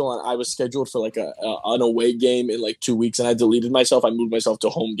schedule, and I was scheduled for like an away game in like 2 weeks, and I deleted myself. I moved myself to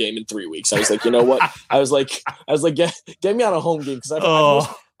a home game in 3 weeks. I was like, you know what? I was like, get me on a home game, because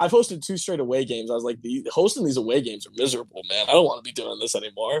I've hosted 2 straight away games. I was like, hosting these away games are miserable, man. I don't want to be doing this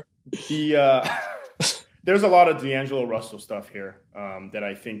anymore. There's a lot of D'Angelo Russell stuff here that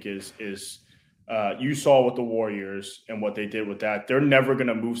I think is you saw with the Warriors and what they did with that. They're never going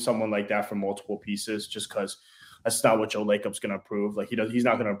to move someone like that for multiple pieces just because that's not what Joe Lacob's going to approve. Like he's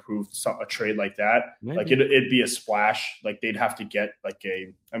not going to approve a trade like that. Maybe. Like it'd be a splash. Like they'd have to get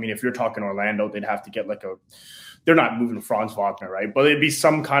if you're talking Orlando, they'd have to get they're not moving Franz Wagner, right? But it'd be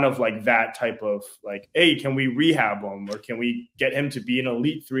some kind of like that type of like, hey, can we rehab him or can we get him to be an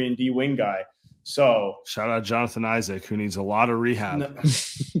elite 3-and-D wing guy? So shout out Jonathan Isaac, who needs a lot of rehab. No.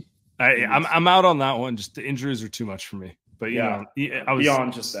 I'm out on that one. Just the injuries are too much for me. But I was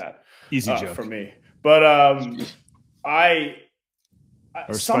beyond just that. Easy joke for me. But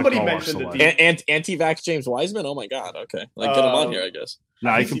somebody mentioned anti-vax James Wiseman. Oh my God. Okay, get him on here, I guess.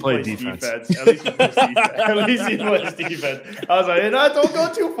 No, he can play defense. At least he plays defense. I was like, no, don't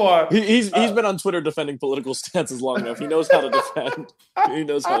go too far. He's been on Twitter defending political stances long enough. He knows how to defend.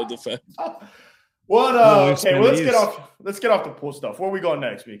 Okay, well, let's get off the pool stuff. Where are we going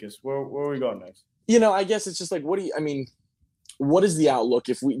next, Mikas? Where are we going next? I guess it's just like, what is the outlook?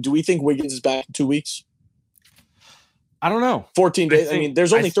 Do we think Wiggins is back in 2 weeks? I don't know. 14 days.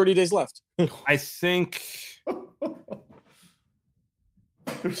 There's only 30 days left. I think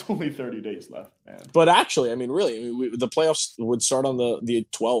there's only 30 days left, man. But actually, really, the playoffs would start on the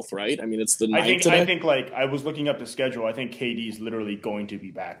 12th, right? It's the 9th today. I think I was looking up the schedule. I think KD is literally going to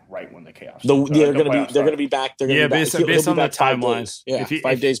be back right when the chaos. They're going to be back. They're going to be back. Based on the timeline. Yeah,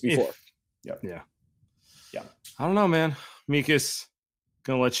 5 days before. Yeah. I don't know, man. Mikas,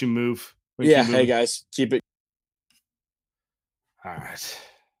 gonna let you move. Hey guys, keep it. All right,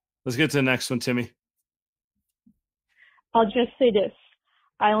 let's get to the next one, Timmy. I'll just say this.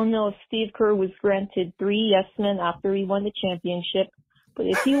 I don't know if Steve Kerr was granted 3 yes men after he won the championship, but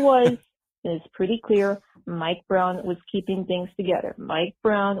if he was, it's pretty clear Mike Brown was keeping things together. Mike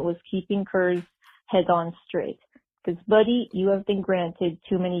Brown was keeping Kerr's head on straight. Because, buddy, you have been granted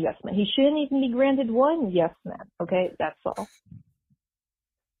too many yes men. He shouldn't even be granted 1 yes man. Okay, that's all.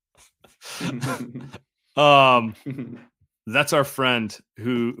 That's our friend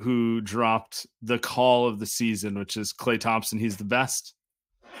who dropped the call of the season, which is Klay Thompson. He's the best.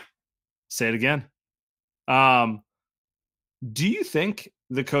 Say it again. Do you think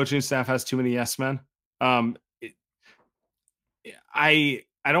the coaching staff has too many yes men?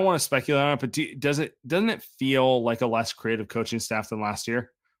 I don't want to speculate on it, but doesn't it feel like a less creative coaching staff than last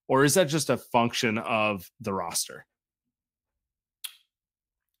year? Or is that just a function of the roster?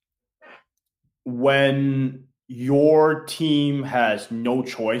 When your team has no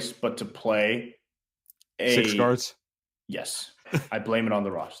choice but to play 6 guards? Yes. I blame it on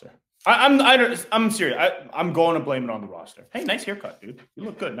the roster. I'm serious. I'm going to blame it on the roster. Hey, nice haircut, dude. You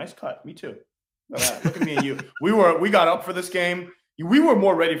look good. Nice cut. Me too. Look at me and you. We got up for this game. We were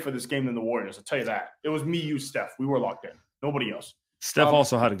more ready for this game than the Warriors. I'll tell you that. It was me, you, Steph. We were locked in. Nobody else. Steph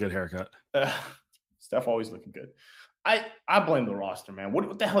also had a good haircut. Steph always looking good. I blame the roster, man.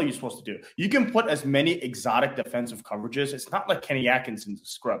 What the hell are you supposed to do? You can put as many exotic defensive coverages. It's not like Kenny Atkinson's a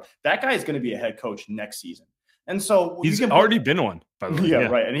scrub. That guy is going to be a head coach next season. And so he's already been one, by the way. Yeah,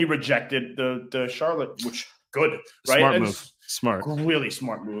 right. And he rejected the Charlotte, which good, right? Smart move. Smart. Really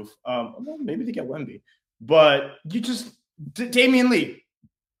smart move. Maybe to get Wemby. But you just Damian Lee.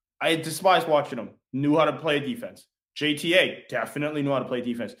 I despise watching him. Knew how to play defense. JTA definitely knew how to play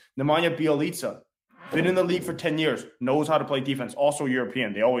defense. Nemanja Bjelica, been in the league for 10 years, knows how to play defense. Also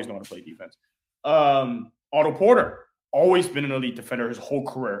European. They always know how to play defense. Otto Porter, always been an elite defender his whole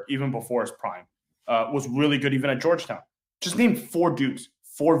career, even before his prime. Was really good even at Georgetown. Just name 4 dudes,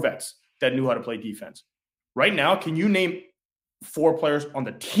 4 vets that knew how to play defense. Right now, can you name 4 players on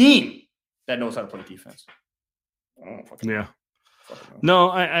the team that knows how to play defense? Yeah.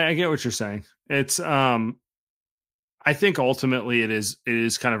 No, I get what you're saying. It's I think ultimately it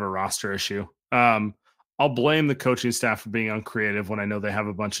is kind of a roster issue. I'll blame the coaching staff for being uncreative when I know they have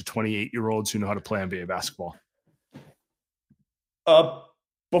a bunch of 28-year-olds who know how to play NBA basketball.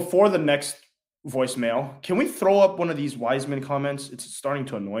 Before the next voicemail, can we throw up one of these Wiseman comments? It's starting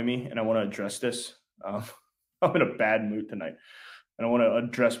to annoy me, and I want to address this. I'm in a bad mood tonight, and I want to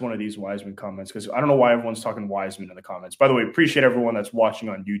address one of these Wiseman comments because I don't know why everyone's talking Wiseman in the comments. By the way, appreciate everyone that's watching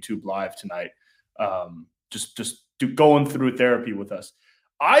on YouTube Live tonight. Just going through therapy with us.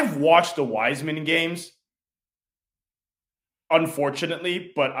 I've watched the Wiseman games,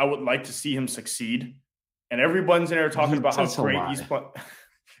 unfortunately, but I would like to see him succeed. And everyone's in there talking about how great he's playing.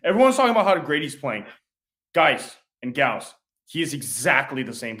 Everyone's talking about how great he's playing. Guys and gals, he is exactly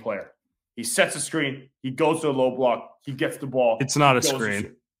the same player. He sets a screen. He goes to a low block. He gets the ball. It's not a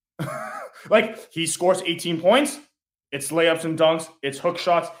screen. Like, he scores 18 points. It's layups and dunks. It's hook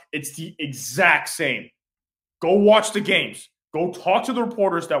shots. It's the exact same. Go watch the games. Go talk to the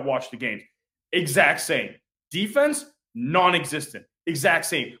reporters that watch the games. Exact same. Defense, non-existent. Exact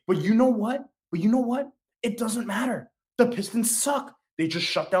same. But you know what? It doesn't matter. The Pistons suck. They just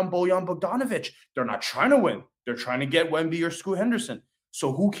shut down Bojan Bogdanovic. They're not trying to win. They're trying to get Wemby or Scoot Henderson.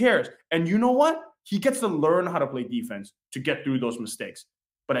 So who cares? And you know what? He gets to learn how to play defense to get through those mistakes.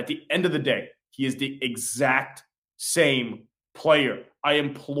 But at the end of the day, he is the exact same player. I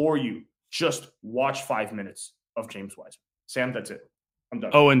implore you, just watch 5 minutes of James Wiseman. Sam, that's it. I'm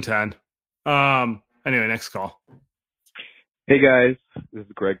done. 0-10. Anyway, next call. Hey guys, this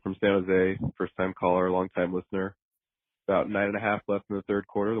is Greg from San Jose. First time caller, long time listener. About 9.5 left in the third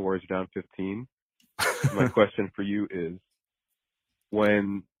quarter. The Warriors are down 15. My question for you is,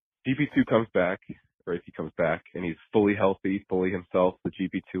 when GP2 comes back, or if he comes back, and he's fully healthy, fully himself, the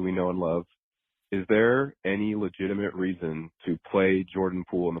GP2 we know and love, is there any legitimate reason to play Jordan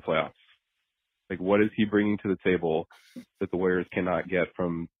Poole in the playoffs? Like, what is he bringing to the table that the Warriors cannot get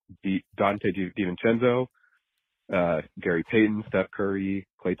from Dante DiVincenzo, Gary Payton, Steph Curry,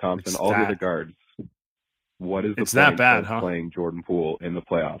 Klay Thompson, all the other guards? What is the point of playing Jordan Poole in the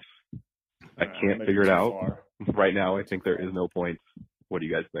playoffs? I can't figure it out. Right now, I think there is no point. What do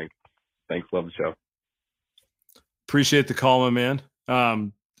you guys think? Thanks. Love the show. Appreciate the call, my man.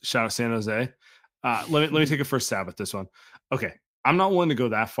 Shout out San Jose. Let me take a first stab at this one. Okay, I'm not willing to go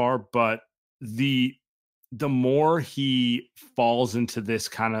that far, but the more he falls into this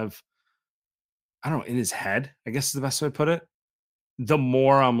kind of, I don't know, in his head, I guess is the best way to put it, the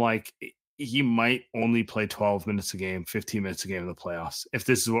more I'm like, he might only play 12 minutes a game, 15 minutes a game in the playoffs, if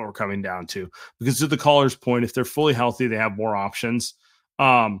this is what we're coming down to. Because to the caller's point, if they're fully healthy, they have more options.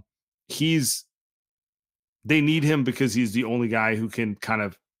 They need him because he's the only guy who can kind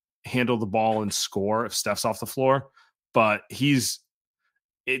of handle the ball and score if Steph's off the floor. But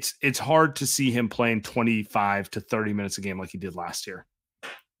it's hard to see him playing 25 to 30 minutes a game like he did last year.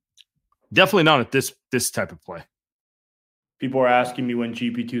 Definitely not at this type of play. People are asking me when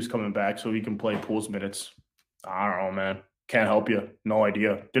GP2 is coming back so he can play Poole's minutes. I don't know, man. Can't help you. No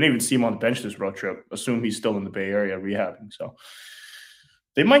idea. Didn't even see him on the bench this road trip. Assume he's still in the Bay Area rehabbing. So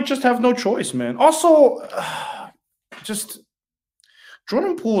they might just have no choice, man. Also, just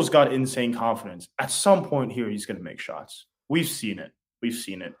Jordan Poole's got insane confidence. At some point here, he's going to make shots. We've seen it. Is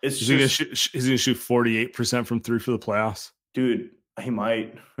he going to shoot 48% from three for the playoffs? Dude, he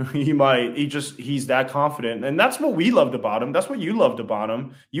might. He's that confident. And that's what we loved about him. That's what you loved about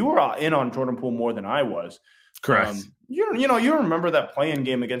him. You were in on Jordan Poole more than I was. Correct. You remember that play-in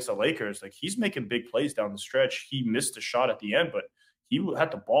game against the Lakers. Like, he's making big plays down the stretch. He missed a shot at the end, but he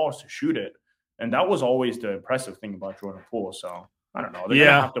had the balls to shoot it. And that was always the impressive thing about Jordan Poole. So, I don't know. They're going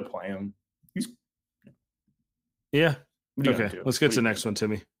to have to play him. Yeah. Okay, let's get to the next one,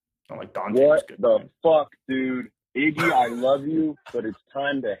 Timmy. Not like Dante. What the fuck, dude? Iggy, I love you, but it's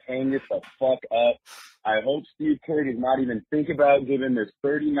time to hang it the fuck up. I hope Steve Kerr does not even think about giving this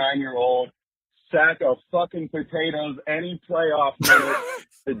 39-year-old sack of fucking potatoes any playoff minutes.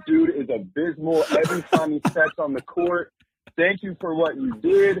 The dude is abysmal every time he steps on the court. Thank you for what you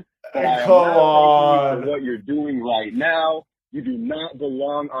did, but I am not thanking you for what you're doing right now. You do not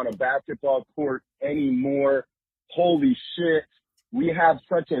belong on a basketball court anymore. Holy shit. We have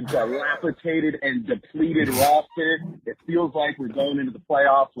such a dilapidated and depleted roster. It feels like we're going into the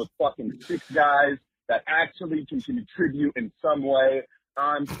playoffs with fucking 6 guys that actually can contribute in some way.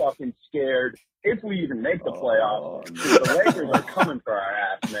 I'm fucking scared. If we even make the playoffs, the Lakers are coming for our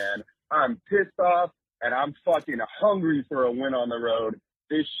ass, man. I'm pissed off, and I'm fucking hungry for a win on the road.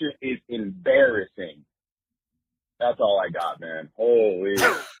 This shit is embarrassing. That's all I got, man. Holy.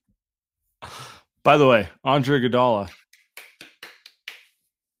 By the way, Andre Iguodala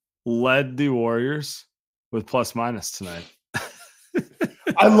led the Warriors with plus minus tonight.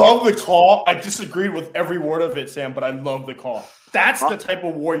 I love the call. I disagreed with every word of it, Sam, but I love the call. That's the type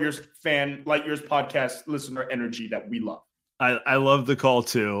of Warriors fan, like yours podcast listener energy that we love. I love the call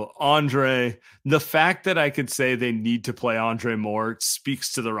too. Andre, the fact that I could say they need to play Andre more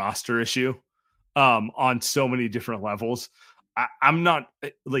speaks to the roster issue on so many different levels. I'm not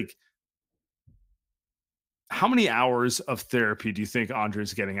like, how many hours of therapy do you think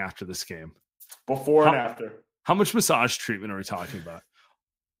Andre's getting after this game? Before and after. How much massage treatment are we talking about?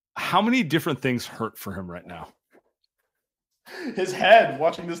 How many different things hurt for him right now? His head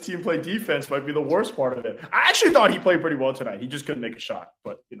watching this team play defense might be the worst part of it. I actually thought he played pretty well tonight. He just couldn't make a shot,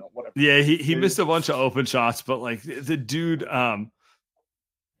 but whatever. Yeah, he missed a bunch of open shots, but like the dude, I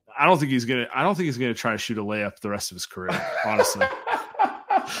don't think he's gonna try to shoot a layup the rest of his career, honestly.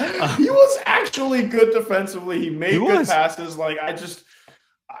 He was actually good defensively. He made good passes.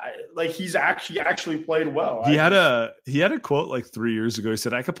 He's actually played well. He had a quote like 3 years ago. He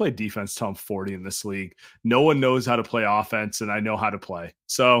said, "I could play defense till I'm 40 in this league. No one knows how to play offense, and I know how to play."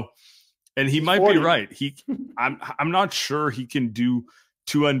 So, and he might 40. Be right. I'm not sure he can do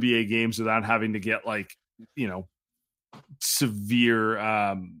 2 NBA games without having to get severe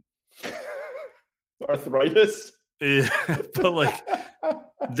arthritis. Yeah, but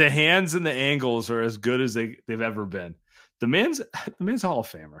the hands and the angles are as good as they've ever been. The man's a Hall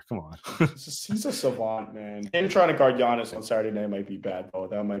of Famer. Come on. He's a savant, man. Him trying to guard Giannis on Saturday night might be bad, though.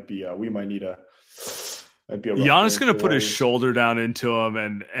 That might be we might need a Giannis going to put his shoulder down into him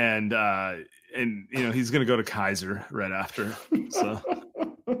and he's going to go to Kaiser right after. So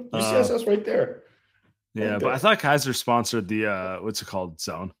UCSS right there. Yeah, but I thought Kaiser sponsored the what's it called,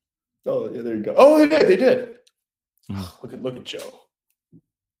 Zone. Oh, yeah, there you go. Oh, they did. Look at Joe.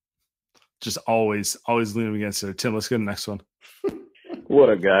 Just always leaning against it. Tim, let's go to the next one. What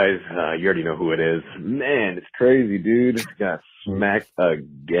up, guys? You already know who it is. Man, it's crazy, dude. Got smacked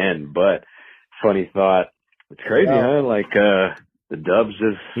again. But funny thought. It's crazy, huh? The Dubs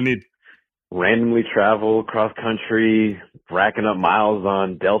just randomly travel cross country, racking up miles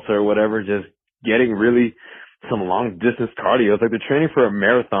on Delta or whatever, just getting really some long distance cardio. It's like they're training for a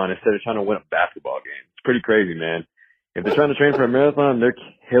marathon instead of trying to win a basketball game. It's pretty crazy, man. If they're trying to train for a marathon, they're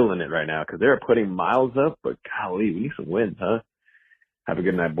killing it right now because they're putting miles up. But golly, we need some wins, huh? Have a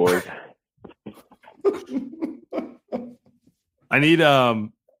good night, boys. I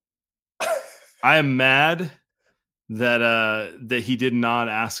am mad that he did not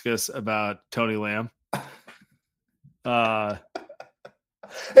ask us about Tony Lamb.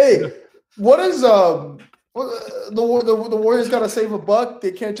 Hey, what is the Warriors got to save a buck?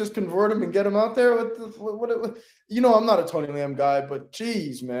 They can't just convert him and get him out there. I'm not a Tony Lamb guy, but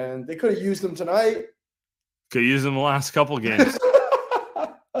geez, man, they could have used him tonight. Could use him the last couple games.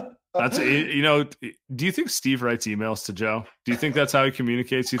 That's do you think Steve writes emails to Joe? Do you think that's how he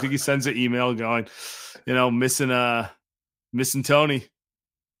communicates? Do you think he sends an email going, missing Tony?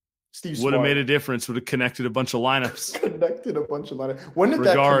 Steve would have made a difference. Would have connected a bunch of lineups. When did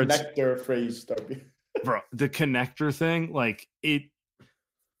that connector phrase start? Bro, the connector thing,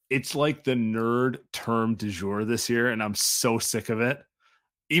 it's like the nerd term du jour this year, and I'm so sick of it.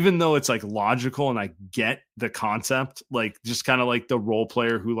 Even though it's logical and I get the concept, just kind of like the role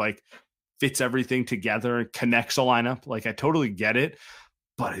player who fits everything together and connects a lineup. I totally get it,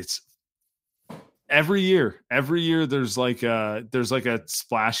 but it's every year there's a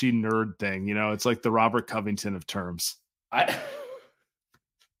splashy nerd thing, it's like the Robert Covington of terms. The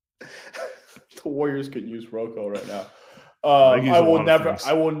Warriors could use Rocco right now. I will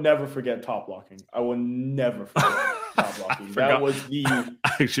never forget top blocking. I will never forget top blocking. That was I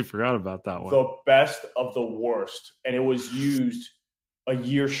actually forgot about that one. The best of the worst. And it was used a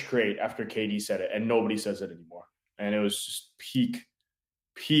year straight after KD said it, and nobody says it anymore. And it was just peak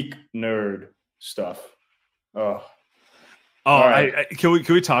nerd stuff. Can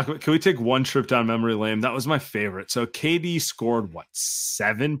we take one trip down memory lane? That was my favorite. So KD scored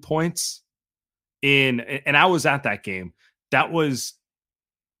 7 points and I was at that game. That was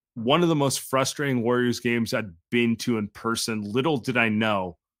one of the most frustrating Warriors games I'd been to in person. Little did I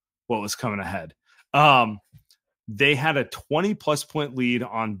know what was coming ahead. They had a 20-plus point lead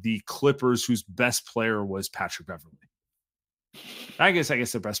on the Clippers, whose best player was Patrick Beverley. I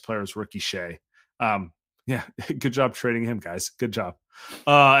guess the best player was Ricky Shea. Yeah, good job trading him, guys. Good job.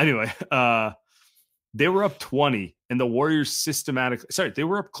 Anyway, they were up 20, and the Warriors they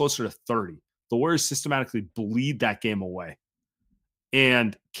were up closer to 30. The Warriors systematically bleed that game away.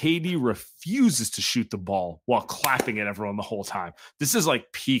 And KD refuses to shoot the ball while clapping at everyone the whole time. This is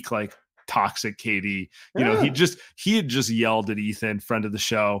peak, toxic KD. He had just yelled at Ethan, friend of the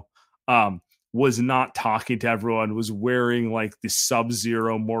show, was not talking to everyone, was wearing the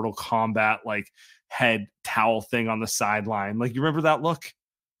Sub-Zero Mortal Kombat, head towel thing on the sideline. You remember that look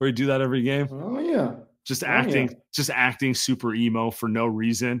where you do that every game? Oh, yeah. just acting super emo for no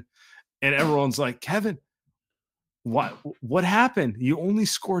reason. And everyone's like, Kevin, what happened? You only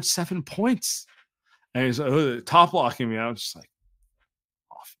scored 7 points. And he's like, top blocking me. I was just like,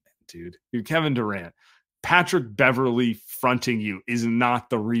 off, man, dude. You're Kevin Durant. Patrick Beverly fronting you is not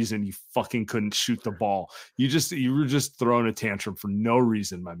the reason you fucking couldn't shoot the ball. You were just throwing a tantrum for no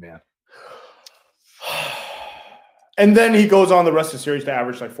reason, my man. And then he goes on the rest of the series to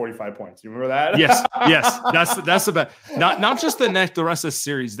average like 45 points. You remember that? Yes. That's the best. Not just the rest of the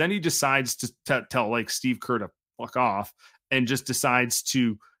series. Then he decides to tell like Steve Kerr to fuck off and just decides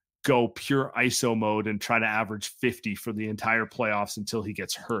to go pure ISO mode and try to average 50 for the entire playoffs until he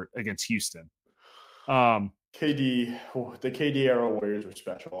gets hurt against Houston. The KD era Warriors were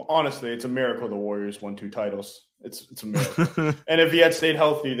special. Honestly, it's a miracle the Warriors won 2 titles. It's a miracle. And if he had stayed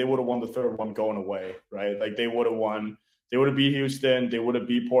healthy, they would have won the third one going away, right? Like they would have won. They would have beat Houston. They would have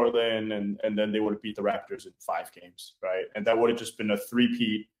beat Portland, and then they would have beat the Raptors in 5 games, right? And that would have just been a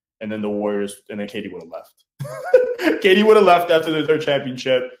 3-peat. And then the Warriors, and then KD would have left. KD would have left after their third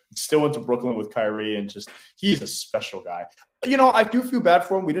championship. Still went to Brooklyn with Kyrie, and just he's a special guy. You know, I do feel bad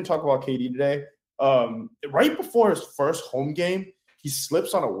for him. We didn't talk about KD today. Right before his first home game, he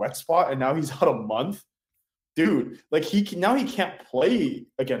slips on a wet spot, and now he's out a month. Dude, like he can't play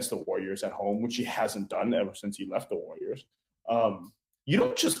against the Warriors at home, which he hasn't done ever since he left the Warriors. You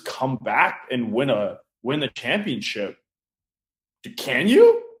don't just come back and win the championship. Can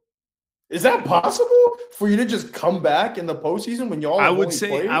you? Is that possible for you to just come back in the postseason when y'all? I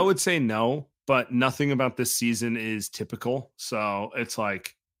would say no, but nothing about this season is typical. So it's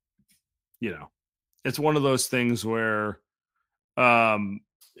like, you know, it's one of those things where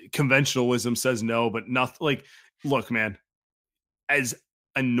conventionalism says no, but nothing. Like, look, man, as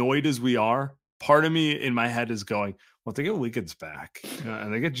annoyed as we are, part of me in my head is going, well, they get Wiggins back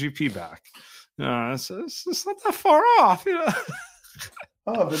and they get GP back. It's not that far off, you know.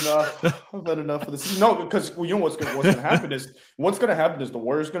 I've had enough of this. No, because you know what's going to happen is the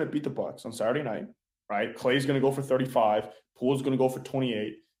Warriors going to beat the Bucks on Saturday night, right? Clay's going to go for 35, Poole's going to go for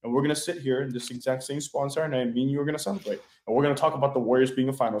 28, and we're going to sit here in this exact same spot on Saturday night, and me and you are going to celebrate, and we're going to talk about the Warriors being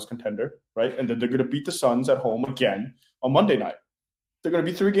a finals contender, right? And then they're going to beat the Suns at home again on Monday night. They're going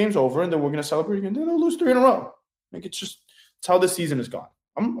to be 3 games over, and then we're going to celebrate again. Then they'll lose 3 in a row. Like it's how this season has gone.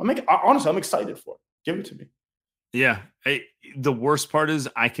 Honestly, I'm excited for it. Give it to me. Yeah. The worst part is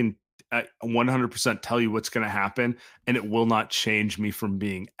I can 100% tell you what's going to happen, and it will not change me from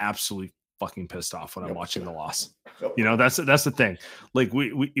being absolutely fucking pissed off when I'm watching the loss. You know, that's the thing. Like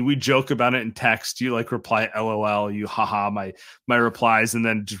we joke about it in text. You like reply LOL, you haha my replies, and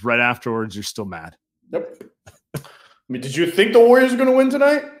then just right afterwards you're still mad. Yep. I mean, did you think the Warriors are going to win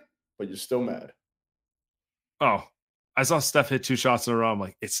tonight? But you're still mad. Oh, I saw Steph hit 2 shots in a row. I'm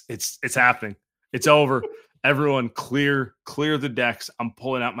like, it's happening. It's over. Everyone clear the decks. I'm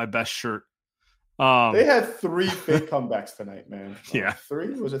pulling out my best shirt. They had 3 fake comebacks tonight, man. Yeah.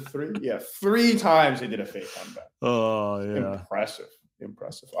 3? Was it 3? Yeah, 3 times they did a fake comeback. Oh, yeah.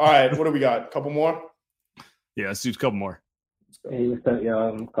 Impressive. All right, what do we got? A couple more? Yeah, let's do a couple more. Hey, what's up, y'all?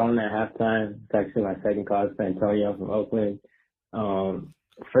 I'm calling at halftime. It's actually my second call. It's Antonio from Oakland.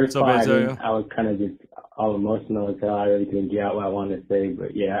 First call, I was kind of just all emotional until I really couldn't get out what I wanted to say.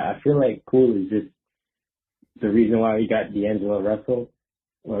 But, yeah, I feel like Poole is just the reason why we got D'Angelo Russell,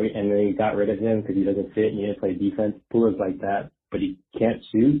 and then he got rid of him because he doesn't fit and he didn't play defense. Poole is like that, but he can't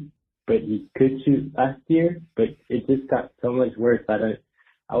shoot. But he could shoot last year, but it just got so much worse.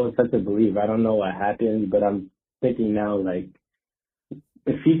 I was such a believer. I don't know what happened, but I'm thinking now, like,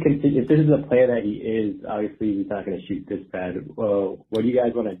 if this is a player that he is, obviously he's not going to shoot this bad. Well, what do you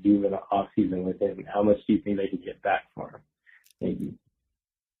guys want to do in the off season with him? How much do you think they can get back for him? Thank you.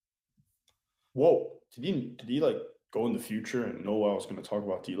 Whoa. Did he like go in the future and know I was going to talk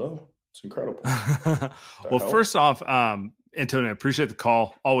about D'Lo? It's incredible. Well, first off, Antonio, I appreciate the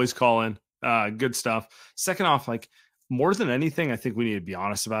call. Always call in. Good stuff. Second off, like more than anything, I think we need to be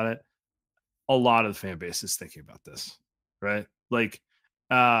honest about it. A lot of the fan base is thinking about this, right? Like,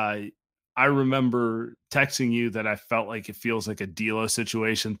 I remember texting you that I felt like it feels like a D'Lo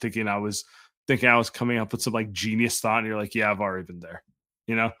situation, thinking I was coming up with some like genius thought, and you're like, yeah, I've already been there.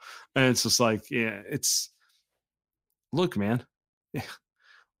 You know, and it's just like, yeah, look, man,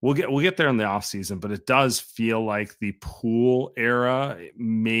 we'll get there in the off season, but it does feel like the Poole era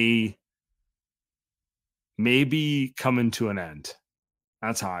may be coming to an end.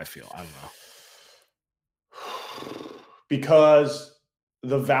 That's how I feel. I don't know. Because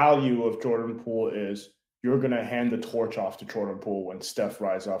the value of Jordan Poole is you're going to hand the torch off to Jordan Poole when Steph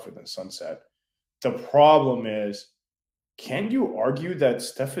rides off in the sunset. The problem is Can you argue that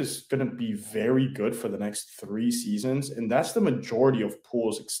Steph is going to be very good for the next 3 seasons? And that's the majority of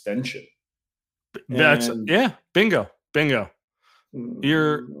Poole's extension. Bingo.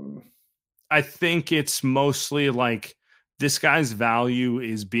 I think it's mostly like this guy's value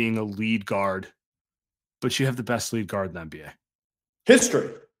is being a lead guard, but you have the best lead guard in the NBA. History.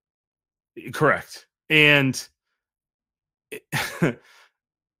 Correct. And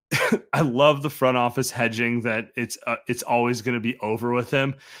I love the front office hedging that it's always going to be over with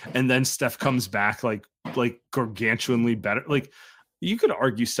him. And then Steph comes back like gargantuanly better. Like you could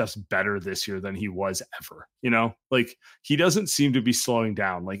argue Steph's better this year than he was ever, like he doesn't seem to be slowing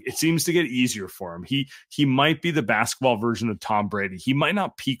down. Like it seems to get easier for him. He might be the basketball version of Tom Brady. He might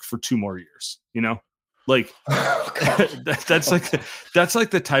not peak for 2 more years, like that's like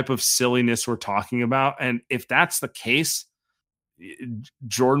the type of silliness we're talking about. And if that's the case,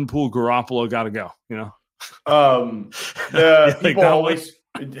 Jordan Poole, Garoppolo got to go, people always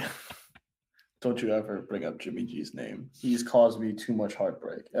don't you ever bring up Jimmy G's name. He's caused me too much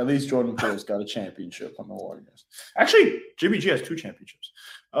heartbreak. At least Jordan Poole's got a championship on the Warriors. Actually, Jimmy G has 2 championships.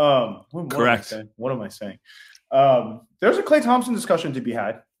 Correct. What am I saying? There's a Klay Thompson discussion to be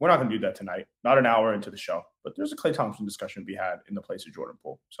had. We're not going to do that tonight. Not an hour into the show, but there's a Klay Thompson discussion to be had in the place of Jordan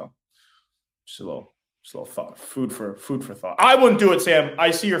Poole. So just a little thought, food for thought. I wouldn't do it, Sam.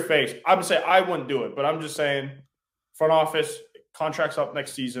 I see your face. I'm gonna say I wouldn't do it, but I'm just saying, front office contracts up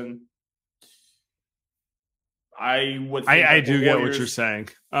next season. I would. I do get what you're saying.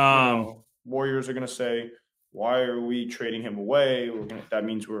 Warriors are gonna say, "Why are we trading him away? That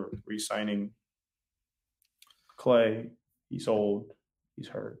means we're re-signing Klay. He's old. He's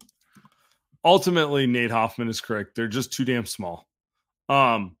hurt." Ultimately, Nate Hoffman is correct. They're just too damn small.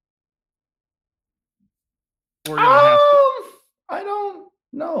 We're gonna have to... I don't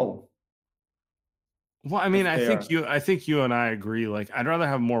know. Well, I mean, I think you and I agree. Like, I'd rather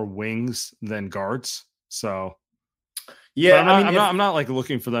have more wings than guards. So, yeah, I'm not like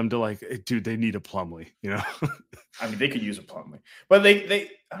looking for them to like, dude, they need a Plumlee, I mean, they could use a Plumlee, but they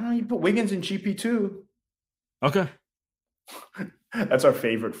I don't know. You put Wiggins in GP2. Okay, that's our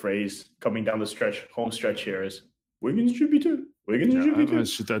favorite phrase coming down the home stretch here is Wiggins GP2. Wiggins in GP2. Let's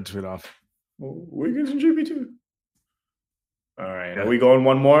shoot that tweet off. Wiggins and GP2. All right. Are we going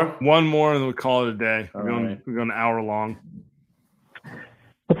one more? One more, and then we call it a day. We're going an hour long.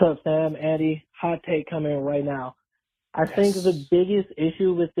 What's up, Sam? Andy, hot take coming right now. I think the biggest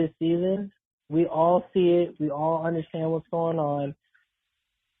issue with this season, we all see it. We all understand what's going on.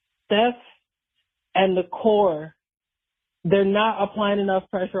 Steph and the core, they're not applying enough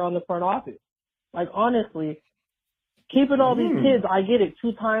pressure on the front office. Like, honestly, keeping all these kids, I get it,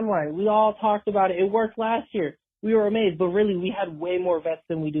 2 timeline. We all talked about it. It worked last year. We were amazed, but really we had way more vets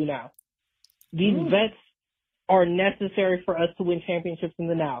than we do now. These vets are necessary for us to win championships in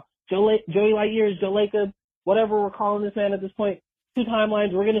the now. Joey Lightyear, Joe Lacob, whatever we're calling this man at this point, 2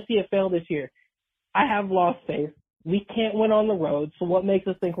 timelines, we're going to see it fail this year. I have lost faith. We can't win on the road, so what makes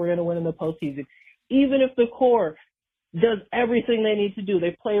us think we're going to win in the postseason? Even if the core does everything they need to do,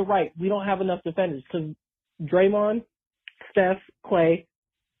 they play right, we don't have enough defenders because Draymond, Steph, Klay,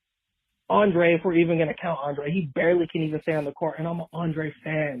 Andre, if we're even going to count Andre, he barely can even stay on the court, and I'm an Andre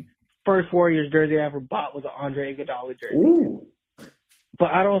fan. First Warriors jersey I ever bought was an Andre Iguodala jersey. Ooh.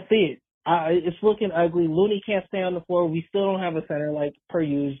 But I don't see it. It's looking ugly. Looney can't stay on the floor. We still don't have a center like per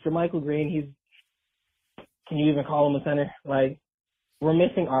use. JaMychal Green, can you even call him a center? Like, we're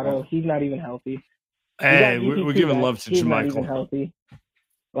missing Otto. He's not even healthy. Hey, we're giving love to He's not JaMychal. even healthy.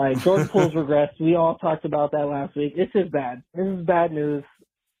 Like, Jordan Poole's regressed. We all talked about that last week. It's just bad. This is bad news.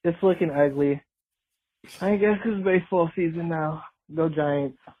 It's looking ugly. I guess it's baseball season now. Go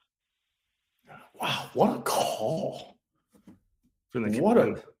Giants. Wow, what a call.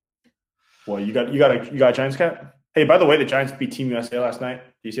 Well, you got a Giants cap? Hey, by the way, the Giants beat Team USA last night.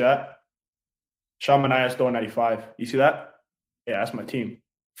 Do you see that? Sean Manaya's throwing 95. You see that? Yeah, that's my team.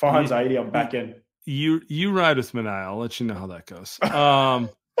 Farhan Zaidi, I'm back in. You ride with Manaya. I'll let you know how that goes.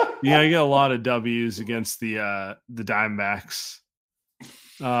 You get a lot of W's against the Diamondbacks.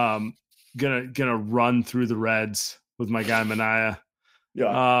 Gonna run through the Reds with my guy Manaya.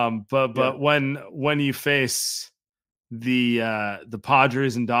 Yeah. But when you face the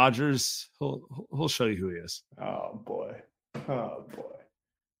Padres and Dodgers, he'll show you who he is. Oh boy.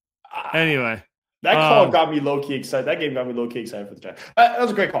 Anyway, that call got me low key excited. That game got me low key excited for the Giants. That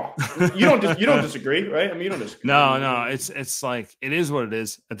was a great call. You don't disagree, right? I mean, you don't disagree. No. It's like it is what it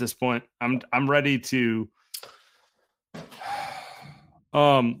is at this point. I'm ready to.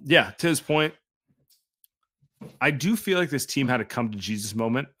 To his point, I do feel like this team had a come to Jesus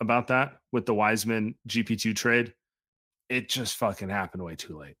moment about that with the Wiseman GP2 trade. it just fucking happened way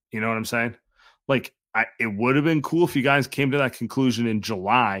too late. You know what I'm saying? Like, it would have been cool if you guys came to that conclusion in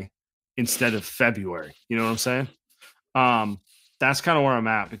July instead of February. You know what I'm saying? That's kind of where I'm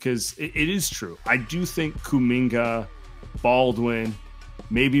at, because it is true. I do think Kuminga, Baldwin,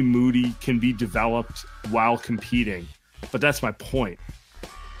 maybe Moody can be developed while competing, but that's my point.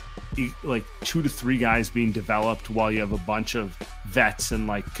 Like 2 to 3 guys being developed while you have a bunch of vets and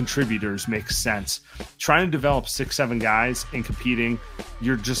like contributors makes sense. Trying to develop 6-7 guys and competing,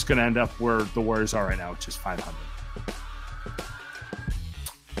 you're just going to end up where the Warriors are right now, which is 500.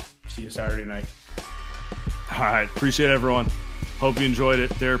 See you Saturday night. All right. Appreciate everyone. Hope you enjoyed it.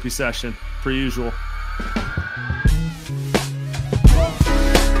 Therapy session, per usual.